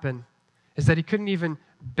what happened is that he couldn't even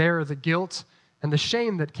bear the guilt and the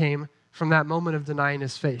shame that came from that moment of denying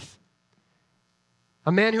his faith.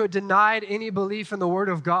 A man who had denied any belief in the Word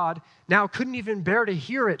of God now couldn't even bear to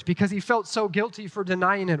hear it because he felt so guilty for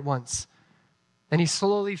denying it once. And he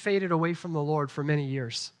slowly faded away from the Lord for many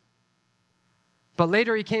years. But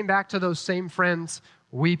later he came back to those same friends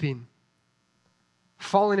weeping,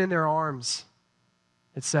 falling in their arms,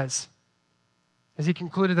 it says, as he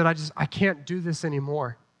concluded that I can't do this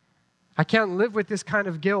anymore. I can't live with this kind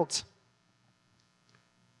of guilt.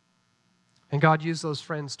 And God used those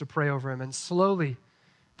friends to pray over him. And slowly,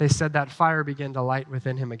 they said that fire began to light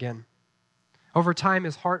within him again. Over time,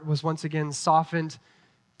 his heart was once again softened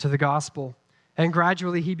to the gospel. And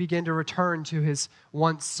gradually he began to return to his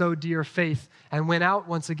once so dear faith and went out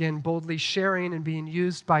once again boldly sharing and being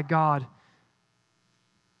used by God.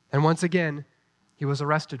 And once again, he was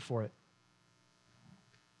arrested for it.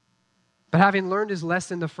 But having learned his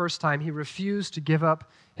lesson the first time, he refused to give up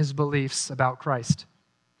his beliefs about Christ.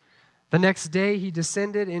 The next day, he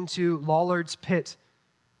descended into Lollard's pit,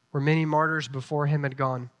 where many martyrs before him had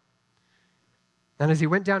gone. And as he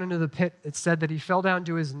went down into the pit, it said that he fell down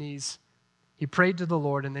to his knees. He prayed to the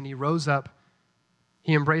Lord, and then he rose up.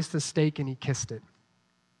 He embraced the stake, and he kissed it.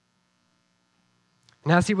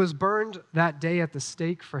 And as he was burned that day at the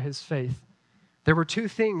stake for his faith, there were two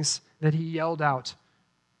things that he yelled out: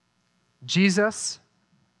 Jesus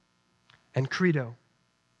and credo,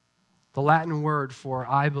 the Latin word for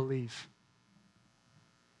I believe.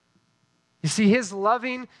 You see, his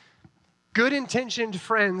loving, good-intentioned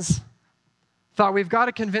friends thought, we've got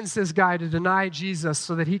to convince this guy to deny Jesus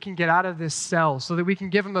so that he can get out of this cell, so that we can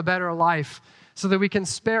give him a better life, so that we can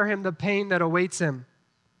spare him the pain that awaits him.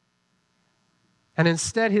 And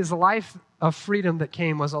instead, his life of freedom that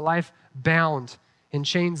came was a life bound in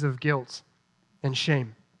chains of guilt and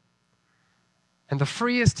shame. And the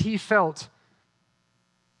freest he felt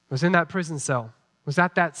was in that prison cell, was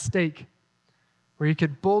at that stake, where he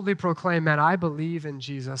could boldly proclaim, man, I believe in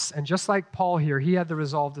Jesus. And just like Paul here, he had the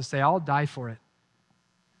resolve to say, I'll die for it.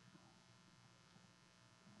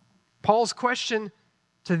 Paul's question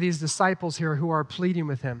to these disciples here who are pleading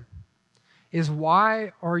with him is,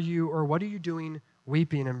 why are you, or what are you doing,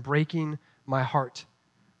 weeping and breaking my heart?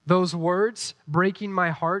 Those words, breaking my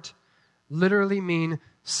heart, literally mean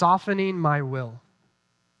softening my will.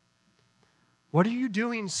 What are you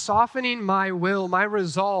doing softening my will, my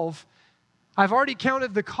resolve? I've already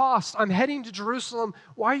counted the cost. I'm heading to Jerusalem.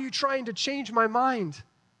 Why are you trying to change my mind?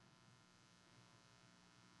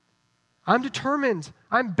 I'm determined.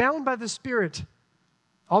 I'm bound by the Spirit.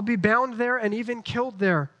 I'll be bound there and even killed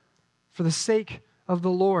there for the sake of the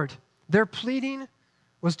Lord. Their pleading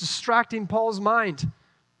was distracting Paul's mind.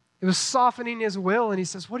 It was softening his will, and he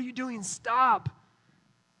says, what are you doing? Stop.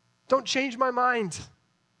 Don't change my mind.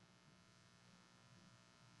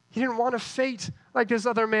 He didn't want to fate like this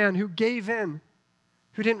other man who gave in,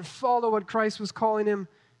 who didn't follow what Christ was calling him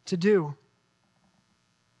to do.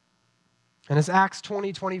 And as Acts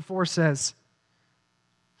 20:24 says,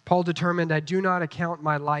 Paul determined, I do not account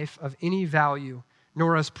my life of any value,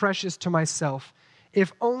 nor as precious to myself,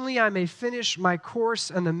 if only I may finish my course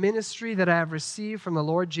and the ministry that I have received from the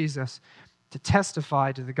Lord Jesus to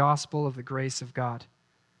testify to the gospel of the grace of God.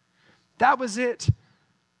 That was it.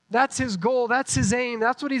 That's his goal. That's his aim.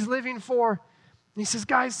 That's what he's living for. And he says,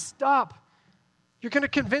 guys, stop. You're going to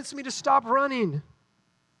convince me to stop running.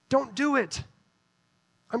 Don't do it.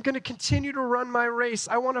 I'm going to continue to run my race.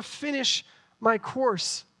 I want to finish my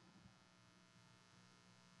course.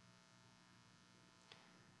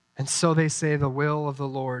 And so they say, the will of the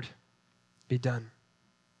Lord be done.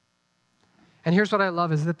 And here's what I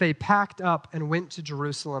love is that they packed up and went to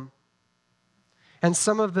Jerusalem. And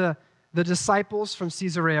some of the disciples from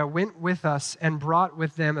Caesarea went with us and brought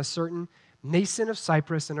with them a certain Nason of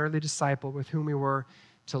Cyprus, an early disciple with whom we were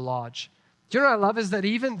to lodge. Do you know what I love is that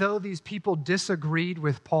even though these people disagreed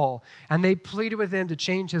with Paul and they pleaded with him to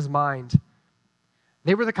change his mind,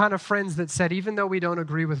 they were the kind of friends that said, even though we don't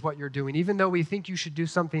agree with what you're doing, even though we think you should do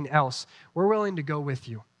something else, we're willing to go with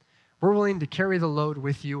you. We're willing to carry the load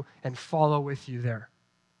with you and follow with you there.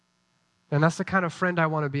 And that's the kind of friend I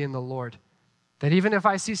want to be in the Lord. That even if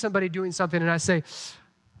I see somebody doing something and I say,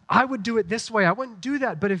 I would do it this way, I wouldn't do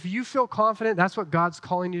that. But if you feel confident that's what God's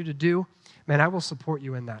calling you to do, man, I will support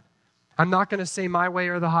you in that. I'm not going to say my way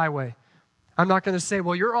or the highway. I'm not going to say,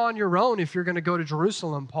 well, you're on your own if you're going to go to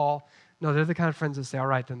Jerusalem, Paul. No, they're the kind of friends that say, all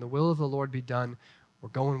right, then the will of the Lord be done. We're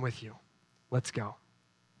going with you. Let's go.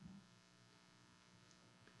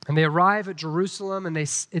 And they arrive at Jerusalem, and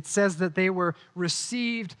it says that they were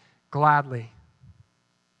received gladly.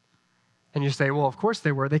 And you say, well, of course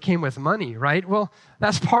they were. They came with money, right? Well,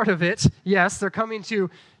 that's part of it. Yes, they're coming to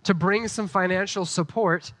bring some financial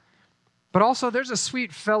support. But also there's a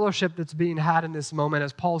sweet fellowship that's being had in this moment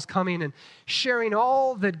as Paul's coming and sharing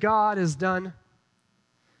all that God has done.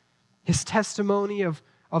 His testimony of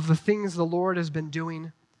the things the Lord has been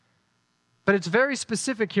doing. But it's very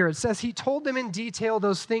specific here. It says he told them in detail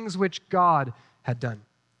those things which God had done.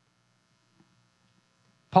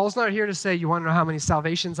 Paul's not here to say, you want to know how many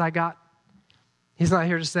salvations I got? He's not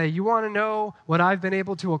here to say, you want to know what I've been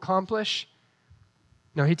able to accomplish?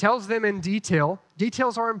 No, he tells them in detail.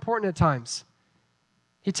 Details are important at times.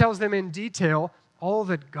 He tells them in detail all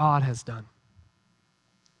that God has done.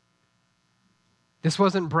 This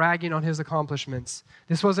wasn't bragging on his accomplishments.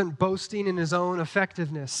 This wasn't boasting in his own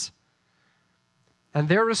effectiveness. And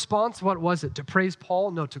their response, what was it? To praise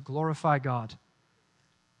Paul? No, to glorify God.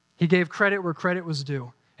 He gave credit where credit was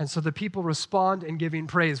due. And so the people respond in giving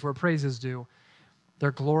praise where praise is due.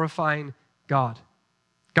 They're glorifying God.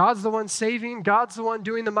 God's the one saving. God's the one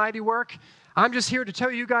doing the mighty work. I'm just here to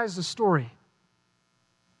tell you guys the story.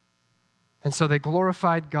 And so they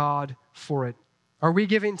glorified God for it. Are we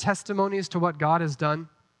giving testimonies to what God has done?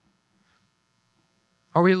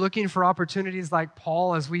 Are we looking for opportunities like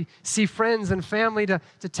Paul as we see friends and family to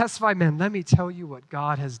testify, man, let me tell you what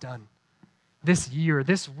God has done this year,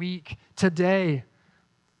 this week, today.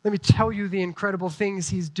 Let me tell you the incredible things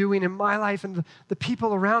he's doing in my life and the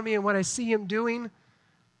people around me and what I see him doing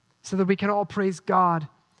so that we can all praise God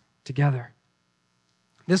together.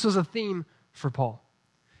 This was a theme for Paul.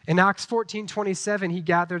 In Acts 14:27, he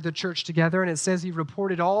gathered the church together, and it says he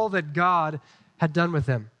reported all that God had done with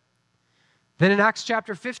them. Then in Acts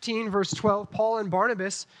chapter 15, verse 12, Paul and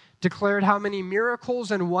Barnabas declared how many miracles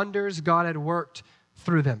and wonders God had worked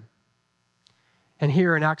through them. And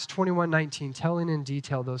here in Acts 21:19, telling in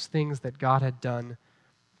detail those things that God had done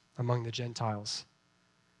among the Gentiles.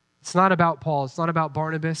 It's not about Paul. It's not about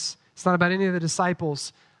Barnabas. It's not about any of the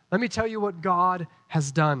disciples. Let me tell you what God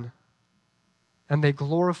has done. And they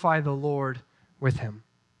glorify the Lord with him.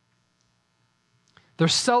 They're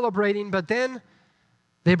celebrating, but then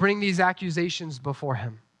they bring these accusations before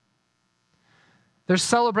him. They're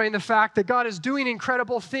celebrating the fact that God is doing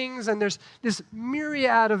incredible things, and there's this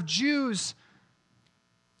myriad of Jews.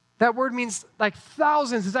 That word means like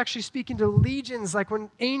thousands. It's actually speaking to legions, like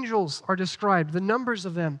when angels are described, the numbers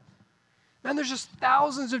of them. Man, there's just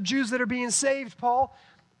thousands of Jews that are being saved, Paul,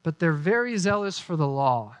 but they're very zealous for the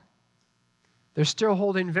law. They're still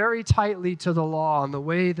holding very tightly to the law and the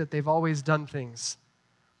way that they've always done things.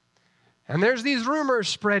 And there's these rumors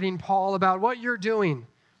spreading, Paul, about what you're doing,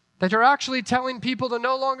 that you're actually telling people to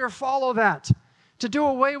no longer follow that, to do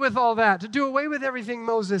away with all that, to do away with everything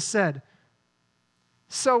Moses said.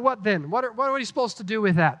 So what then? What are we supposed to do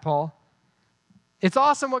with that, Paul? It's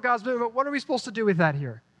awesome what God's doing, but what are we supposed to do with that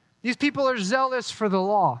here? These people are zealous for the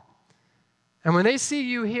law. And when they see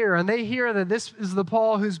you here and they hear that this is the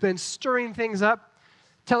Paul who's been stirring things up,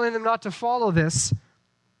 telling them not to follow this,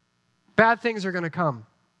 bad things are going to come.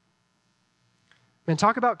 Man,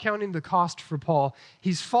 talk about counting the cost for Paul.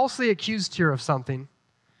 He's falsely accused here of something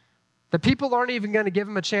that people aren't even going to give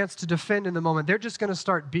him a chance to defend in the moment. They're just going to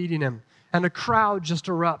start beating him, and a crowd just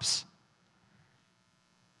erupts.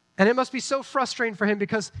 And it must be so frustrating for him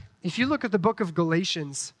because if you look at the book of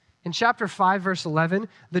Galatians, in chapter 5, verse 11,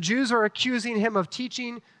 the Jews are accusing him of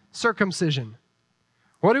teaching circumcision.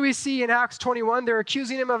 What do we see in Acts 21? They're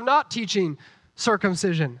accusing him of not teaching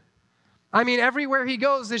circumcision. I mean, everywhere he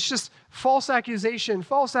goes, it's just false accusation.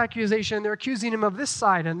 They're accusing him of this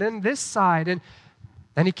side and then this side, and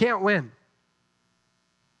he can't win.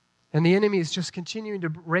 And the enemy is just continuing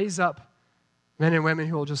to raise up men and women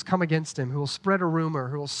who will just come against him, who will spread a rumor,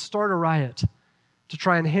 who will start a riot to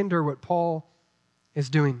try and hinder what Paul is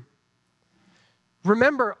doing.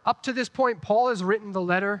 Remember, up to this point, Paul has written the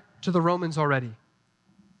letter to the Romans already.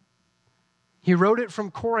 He wrote it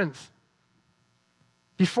from Corinth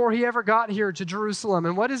before he ever got here to Jerusalem.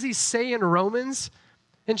 And what does he say in Romans?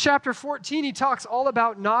 In chapter 14, he talks all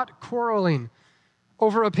about not quarreling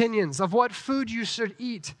over opinions of what food you should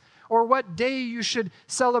eat or what day you should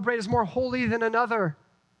celebrate as more holy than another.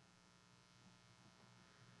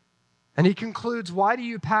 And he concludes, why do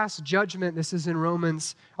you pass judgment, this is in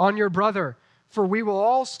Romans, on your brother? For we will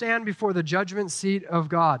all stand before the judgment seat of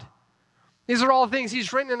God. These are all things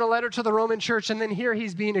he's written in a letter to the Roman church, and then here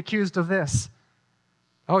he's being accused of this.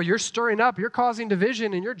 Oh, you're stirring up, you're causing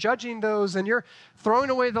division, and you're judging those, and you're throwing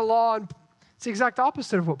away the law. And it's the exact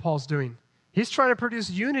opposite of what Paul's doing. He's trying to produce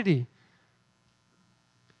unity.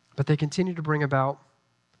 But they continue to bring about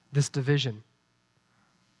this division.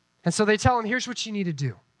 And so they tell him, here's what you need to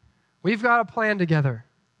do. We've got a plan together.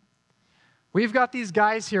 We've got these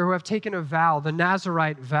guys here who have taken a vow, the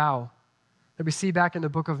Nazirite vow, that we see back in the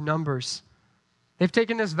book of Numbers. They've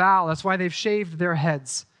taken this vow. That's why they've shaved their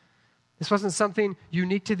heads. This wasn't something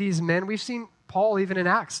unique to these men. We've seen Paul, even in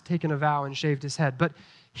Acts, taken a vow and shaved his head. But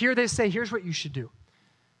here they say, here's what you should do.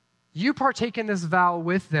 You partake in this vow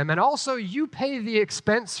with them, and also you pay the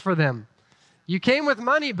expense for them. You came with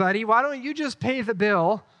money, buddy. Why don't you just pay the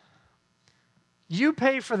bill? You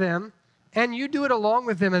pay for them, and you do it along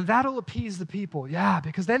with them, and that'll appease the people. Yeah,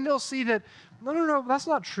 because then they'll see that, no, that's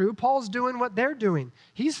not true. Paul's doing what they're doing.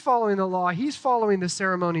 He's following the law. He's following the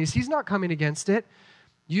ceremonies. He's not coming against it.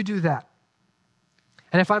 You do that.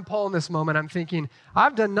 And if I'm Paul in this moment, I'm thinking,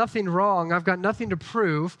 I've done nothing wrong. I've got nothing to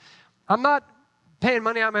prove. I'm not paying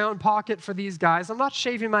money out of my own pocket for these guys. I'm not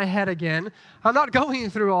shaving my head again. I'm not going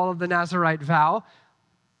through all of the Nazirite vow.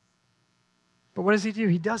 But what does he do?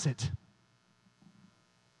 He does it.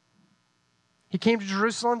 He came to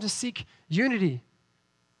Jerusalem to seek unity,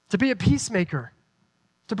 to be a peacemaker,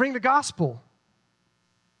 to bring the gospel.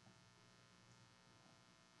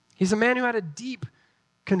 He's a man who had a deep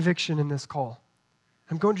conviction in this call.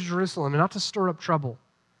 I'm going to Jerusalem and not to stir up trouble.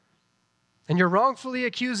 And you're wrongfully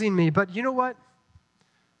accusing me, but you know what?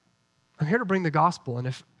 I'm here to bring the gospel. And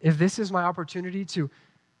if this is my opportunity to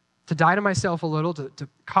die to myself a little, to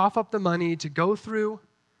cough up the money, to go through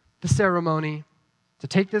the ceremony, to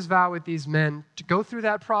take this vow with these men, to go through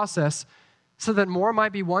that process so that more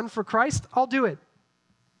might be won for Christ, I'll do it.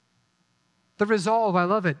 The resolve, I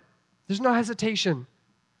love it. There's no hesitation.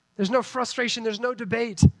 There's no frustration. There's no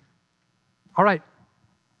debate. All right,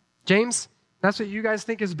 James, that's what you guys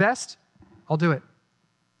think is best? I'll do it.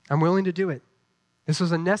 I'm willing to do it. This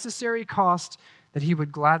was a necessary cost that he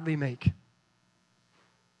would gladly make.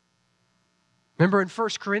 Remember in 1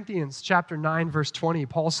 Corinthians chapter 9, verse 20,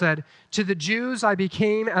 Paul said, "To the Jews I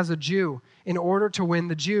became as a Jew in order to win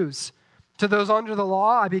the Jews. To those under the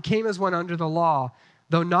law I became as one under the law,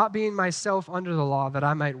 though not being myself under the law, that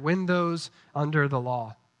I might win those under the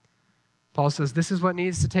law." Paul says, this is what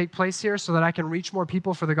needs to take place here so that I can reach more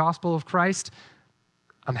people for the gospel of Christ.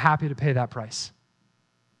 I'm happy to pay that price.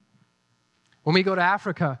 When we go to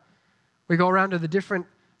Africa, we go around to the different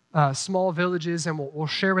small villages and we'll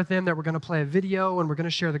share with them that we're going to play a video and we're going to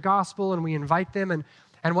share the gospel and we invite them.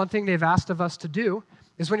 And one thing they've asked of us to do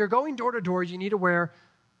is when you're going door to door, you need to wear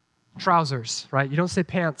trousers, right? You don't say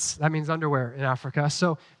pants. That means underwear in Africa.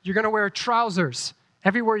 So you're going to wear trousers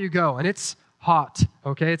everywhere you go. And it's hot,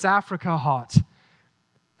 okay? It's Africa hot.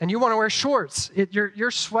 And you want to wear shorts.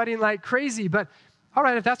 You're sweating like crazy. But all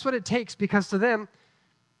right, if that's what it takes, because to them,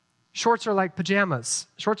 shorts are like pajamas.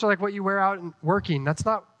 Shorts are like what you wear out and working. That's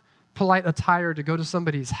not polite attire to go to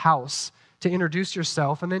somebody's house, to introduce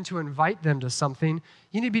yourself, and then to invite them to something.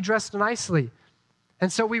 You need to be dressed nicely.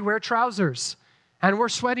 And so we wear trousers. And we're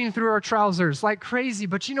sweating through our trousers like crazy.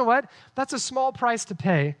 But you know what? That's a small price to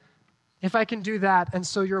pay if I can do that, and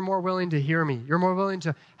so you're more willing to hear me. You're more willing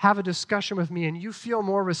to have a discussion with me, and you feel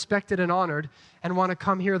more respected and honored and want to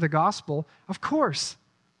come hear the gospel. Of course,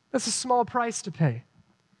 that's a small price to pay.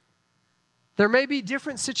 There may be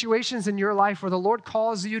different situations in your life where the Lord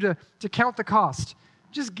calls you to count the cost.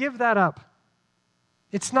 Just give that up.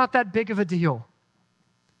 It's not that big of a deal.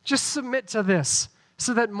 Just submit to this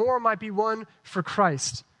so that more might be won for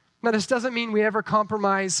Christ. Now, this doesn't mean we ever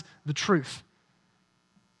compromise the truth.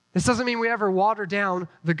 This doesn't mean we ever water down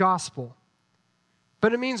the gospel.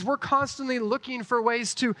 But it means we're constantly looking for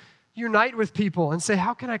ways to unite with people and say,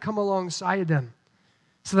 how can I come alongside them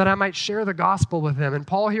so that I might share the gospel with them? And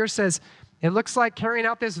Paul here says, it looks like carrying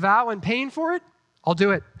out this vow and paying for it. I'll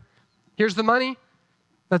do it. Here's the money.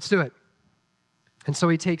 Let's do it. And so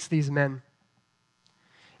he takes these men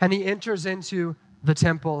and he enters into the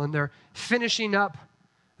temple and they're finishing up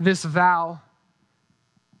this vow.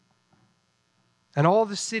 And all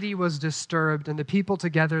the city was disturbed, and the people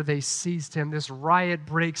together, they seized him. This riot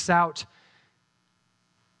breaks out.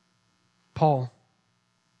 Paul,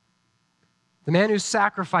 the man who's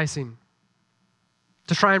sacrificing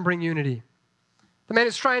to try and bring unity, the man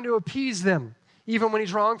who's trying to appease them, even when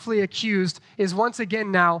he's wrongfully accused, is once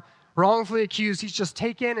again now wrongfully accused. He's just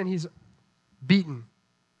taken and he's beaten.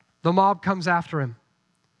 The mob comes after him.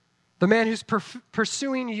 The man who's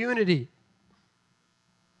pursuing unity,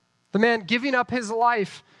 the man giving up his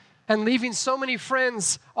life and leaving so many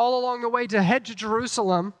friends all along the way to head to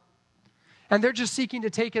Jerusalem, and they're just seeking to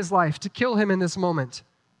take his life, to kill him in this moment.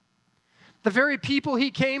 The very people he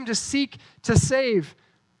came to seek to save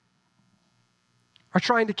are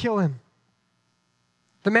trying to kill him.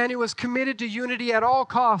 The man who was committed to unity at all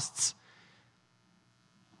costs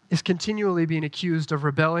is continually being accused of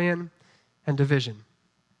rebellion and division.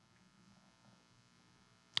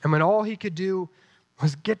 And when all he could do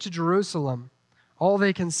was get to Jerusalem, all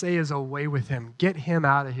they can say is, away with him. Get him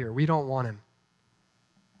out of here. We don't want him.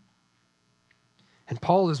 And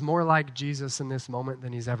Paul is more like Jesus in this moment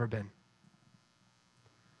than he's ever been.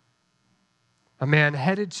 A man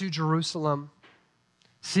headed to Jerusalem,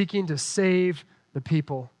 seeking to save the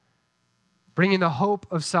people, bringing the hope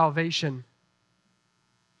of salvation,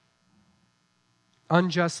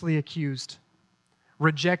 unjustly accused,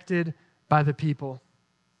 rejected by the people,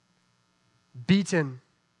 beaten,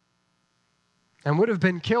 and would have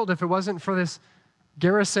been killed if it wasn't for this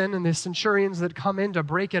garrison and the centurions that come in to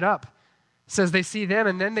break it up. It says they see them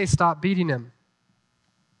and then they stop beating him.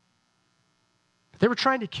 They were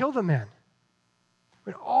trying to kill the man.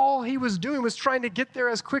 When all he was doing was trying to get there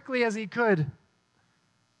as quickly as he could,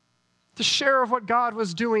 to share of what God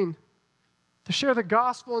was doing, to share the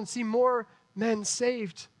gospel and see more men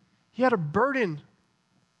saved. He had a burden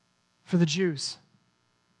for the Jews.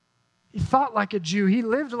 He thought like a Jew. He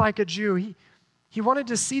lived like a Jew. He wanted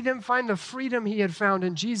to see them find the freedom he had found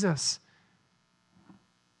in Jesus.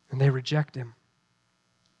 And they reject him,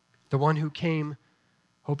 the one who came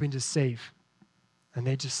hoping to save. And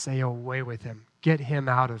they just say, away with him. Get him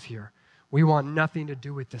out of here. We want nothing to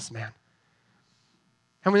do with this man.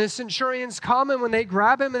 And when the centurions come and when they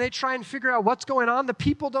grab him and they try and figure out what's going on, the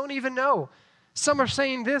people don't even know. Some are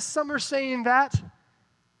saying this, some are saying that.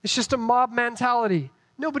 It's just a mob mentality.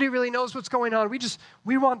 Nobody really knows what's going on.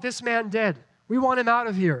 We want this man dead. We want him out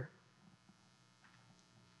of here.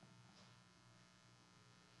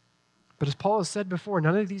 But as Paul has said before,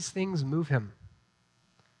 none of these things move him.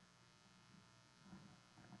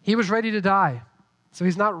 He was ready to die, so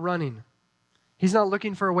he's not running. He's not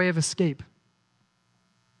looking for a way of escape.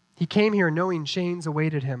 He came here knowing chains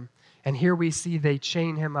awaited him, and here we see they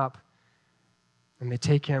chain him up and they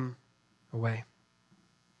take him away.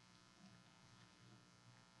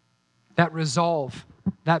 That resolve,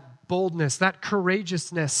 that boldness, that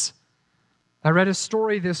courageousness. I read a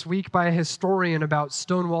story this week by a historian about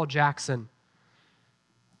Stonewall Jackson.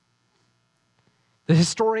 The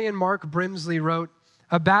historian Mark Brimsley wrote,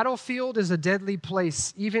 "A battlefield is a deadly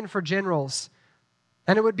place, even for generals,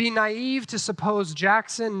 and it would be naive to suppose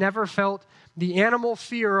Jackson never felt the animal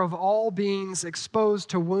fear of all beings exposed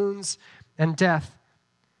to wounds and death.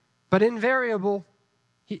 But invariably,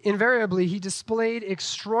 he displayed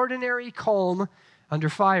extraordinary calm under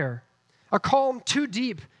fire, a calm too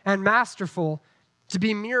deep and masterful to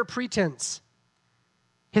be mere pretense.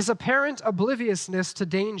 His apparent obliviousness to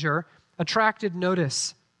danger attracted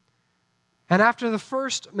notice. And after the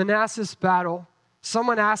first Manassas battle,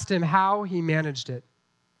 someone asked him how he managed it.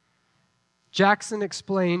 Jackson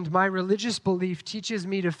explained, "My religious belief teaches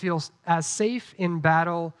me to feel as safe in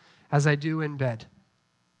battle as I do in bed.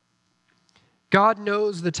 God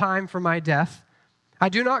knows the time for my death. I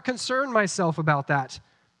do not concern myself about that,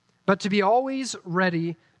 but to be always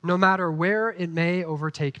ready, no matter where it may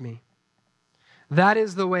overtake me. That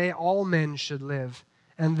is the way all men should live,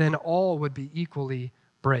 and then all would be equally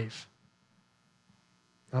brave."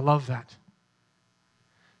 I love that.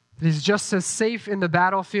 He's just as safe in the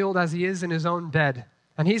battlefield as he is in his own bed.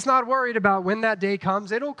 And he's not worried about when that day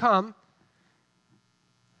comes. It'll come.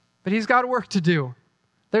 But he's got work to do.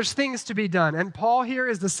 There's things to be done. And Paul here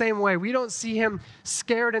is the same way. We don't see him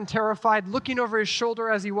scared and terrified, looking over his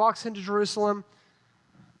shoulder as he walks into Jerusalem.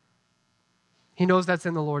 He knows that's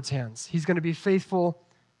in the Lord's hands. He's going to be faithful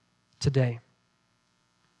today.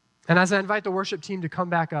 And as I invite the worship team to come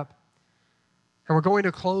back up, and we're going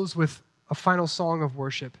to close with a final song of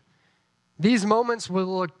worship, these moments will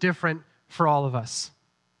look different for all of us.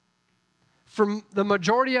 For the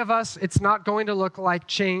majority of us, it's not going to look like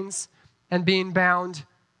chains and being bound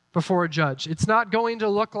before a judge. It's not going to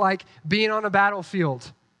look like being on a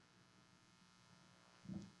battlefield.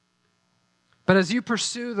 But as you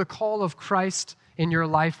pursue the call of Christ in your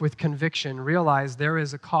life with conviction, realize there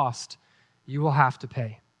is a cost you will have to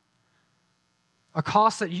pay. A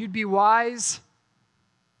cost that you'd be wise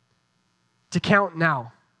to count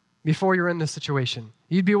now before you're in this situation.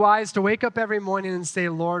 You'd be wise to wake up every morning and say,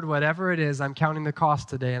 "Lord, whatever it is, I'm counting the cost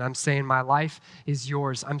today, and I'm saying my life is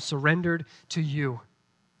yours. I'm surrendered to you."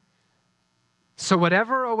 So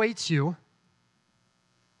whatever awaits you,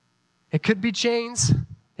 it could be chains,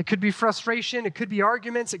 it could be frustration, it could be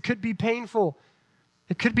arguments, it could be painful,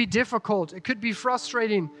 it could be difficult, it could be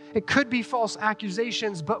frustrating, it could be false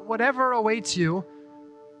accusations, but whatever awaits you,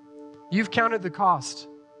 you've counted the cost.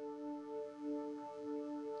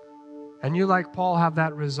 And you, like Paul, have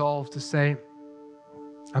that resolve to say,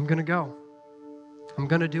 "I'm going to go. I'm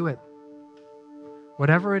going to do it.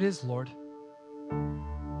 Whatever it is, Lord.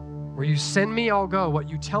 Where you send me, I'll go. What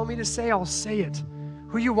you tell me to say, I'll say it.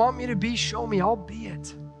 Who you want me to be, show me, I'll be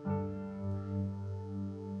it."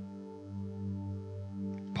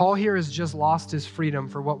 Paul here has just lost his freedom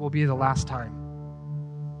for what will be the last time.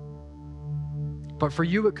 But for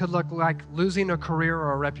you, it could look like losing a career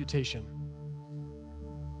or a reputation.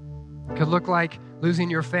 It could look like losing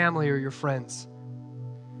your family or your friends.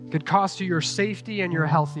 It could cost you your safety and your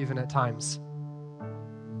health even at times.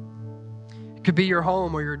 It could be your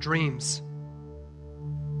home or your dreams.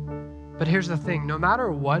 But here's the thing, no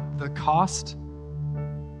matter what the cost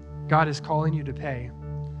God is calling you to pay,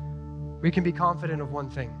 we can be confident of one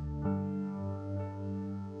thing.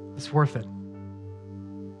 It's worth it.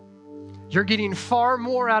 You're getting far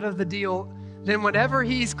more out of the deal than whatever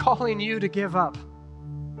he's calling you to give up.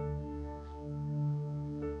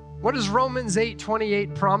 What does Romans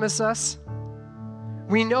 8:28 promise us?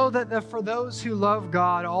 We know that for those who love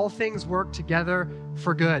God, all things work together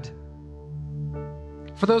for good.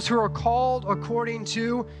 For those who are called according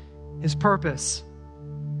to his purpose.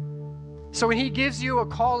 So when he gives you a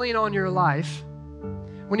calling on your life,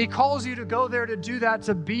 when he calls you to go there to do that,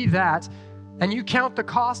 to be that, and you count the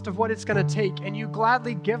cost of what it's going to take, and you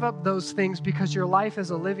gladly give up those things because your life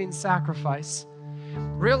is a living sacrifice,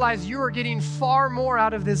 realize you are getting far more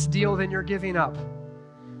out of this deal than you're giving up.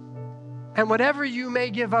 And whatever you may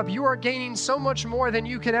give up, you are gaining so much more than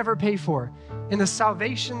you could ever pay for in the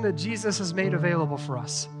salvation that Jesus has made available for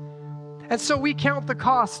us. And so we count the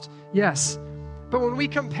cost, yes, but when we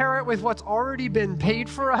compare it with what's already been paid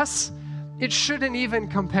for us, it shouldn't even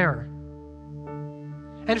compare.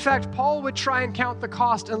 In fact, Paul would try and count the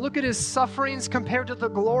cost and look at his sufferings compared to the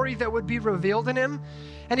glory that would be revealed in him.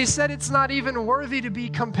 And he said it's not even worthy to be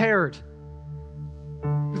compared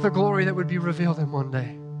with the glory that would be revealed in one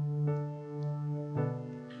day.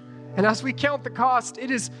 And as we count the cost,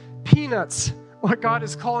 it is peanuts what God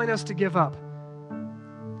is calling us to give up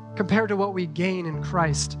compared to what we gain in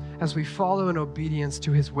Christ as we follow in obedience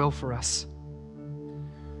to his will for us.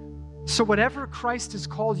 So whatever Christ has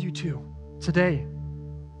called you to today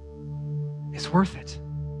is worth it.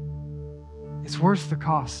 It's worth the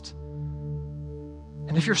cost.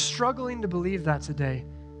 And if you're struggling to believe that today,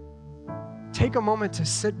 take a moment to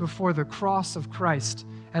sit before the cross of Christ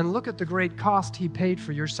and look at the great cost he paid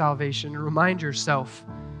for your salvation and remind yourself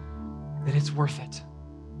that it's worth it.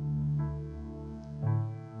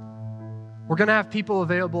 We're going to have people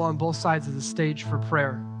available on both sides of the stage for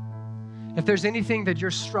prayer. If there's anything that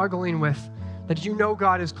you're struggling with, that you know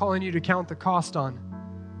God is calling you to count the cost on,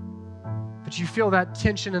 but you feel that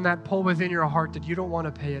tension and that pull within your heart that you don't want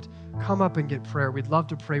to pay it, come up and get prayer. We'd love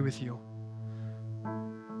to pray with you.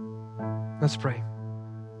 Let's pray.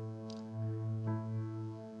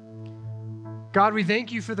 God, we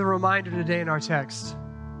thank you for the reminder today in our text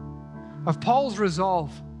of Paul's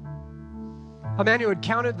resolve, a man who had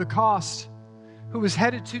counted the cost, who was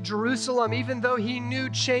headed to Jerusalem even though he knew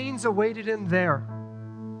chains awaited him there.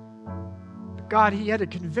 But God, he had a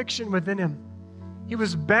conviction within him. He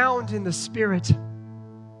was bound in the Spirit.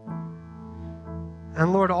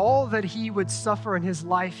 And Lord, all that he would suffer in his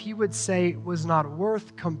life, he would say was not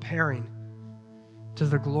worth comparing to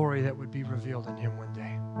the glory that would be revealed in him one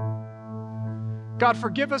day. God,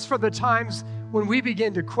 forgive us for the times when we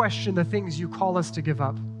begin to question the things you call us to give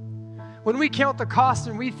up. When we count the cost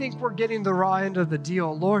and we think we're getting the raw end of the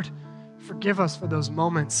deal, Lord, forgive us for those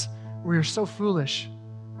moments where we are so foolish,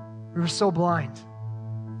 we were so blind.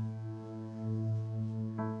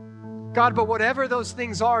 God, but whatever those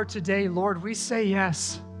things are today, Lord, we say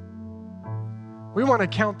yes. We want to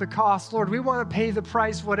count the cost, Lord. We want to pay the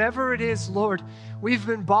price. Whatever it is, Lord, we've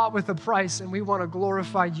been bought with a price and we want to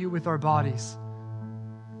glorify you with our bodies.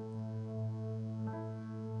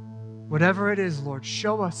 Whatever it is, Lord,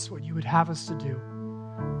 show us what you would have us to do.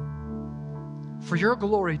 For your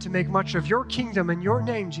glory, to make much of your kingdom in your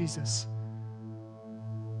name, Jesus.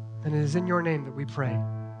 And it is in your name that we pray.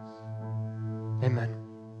 Amen.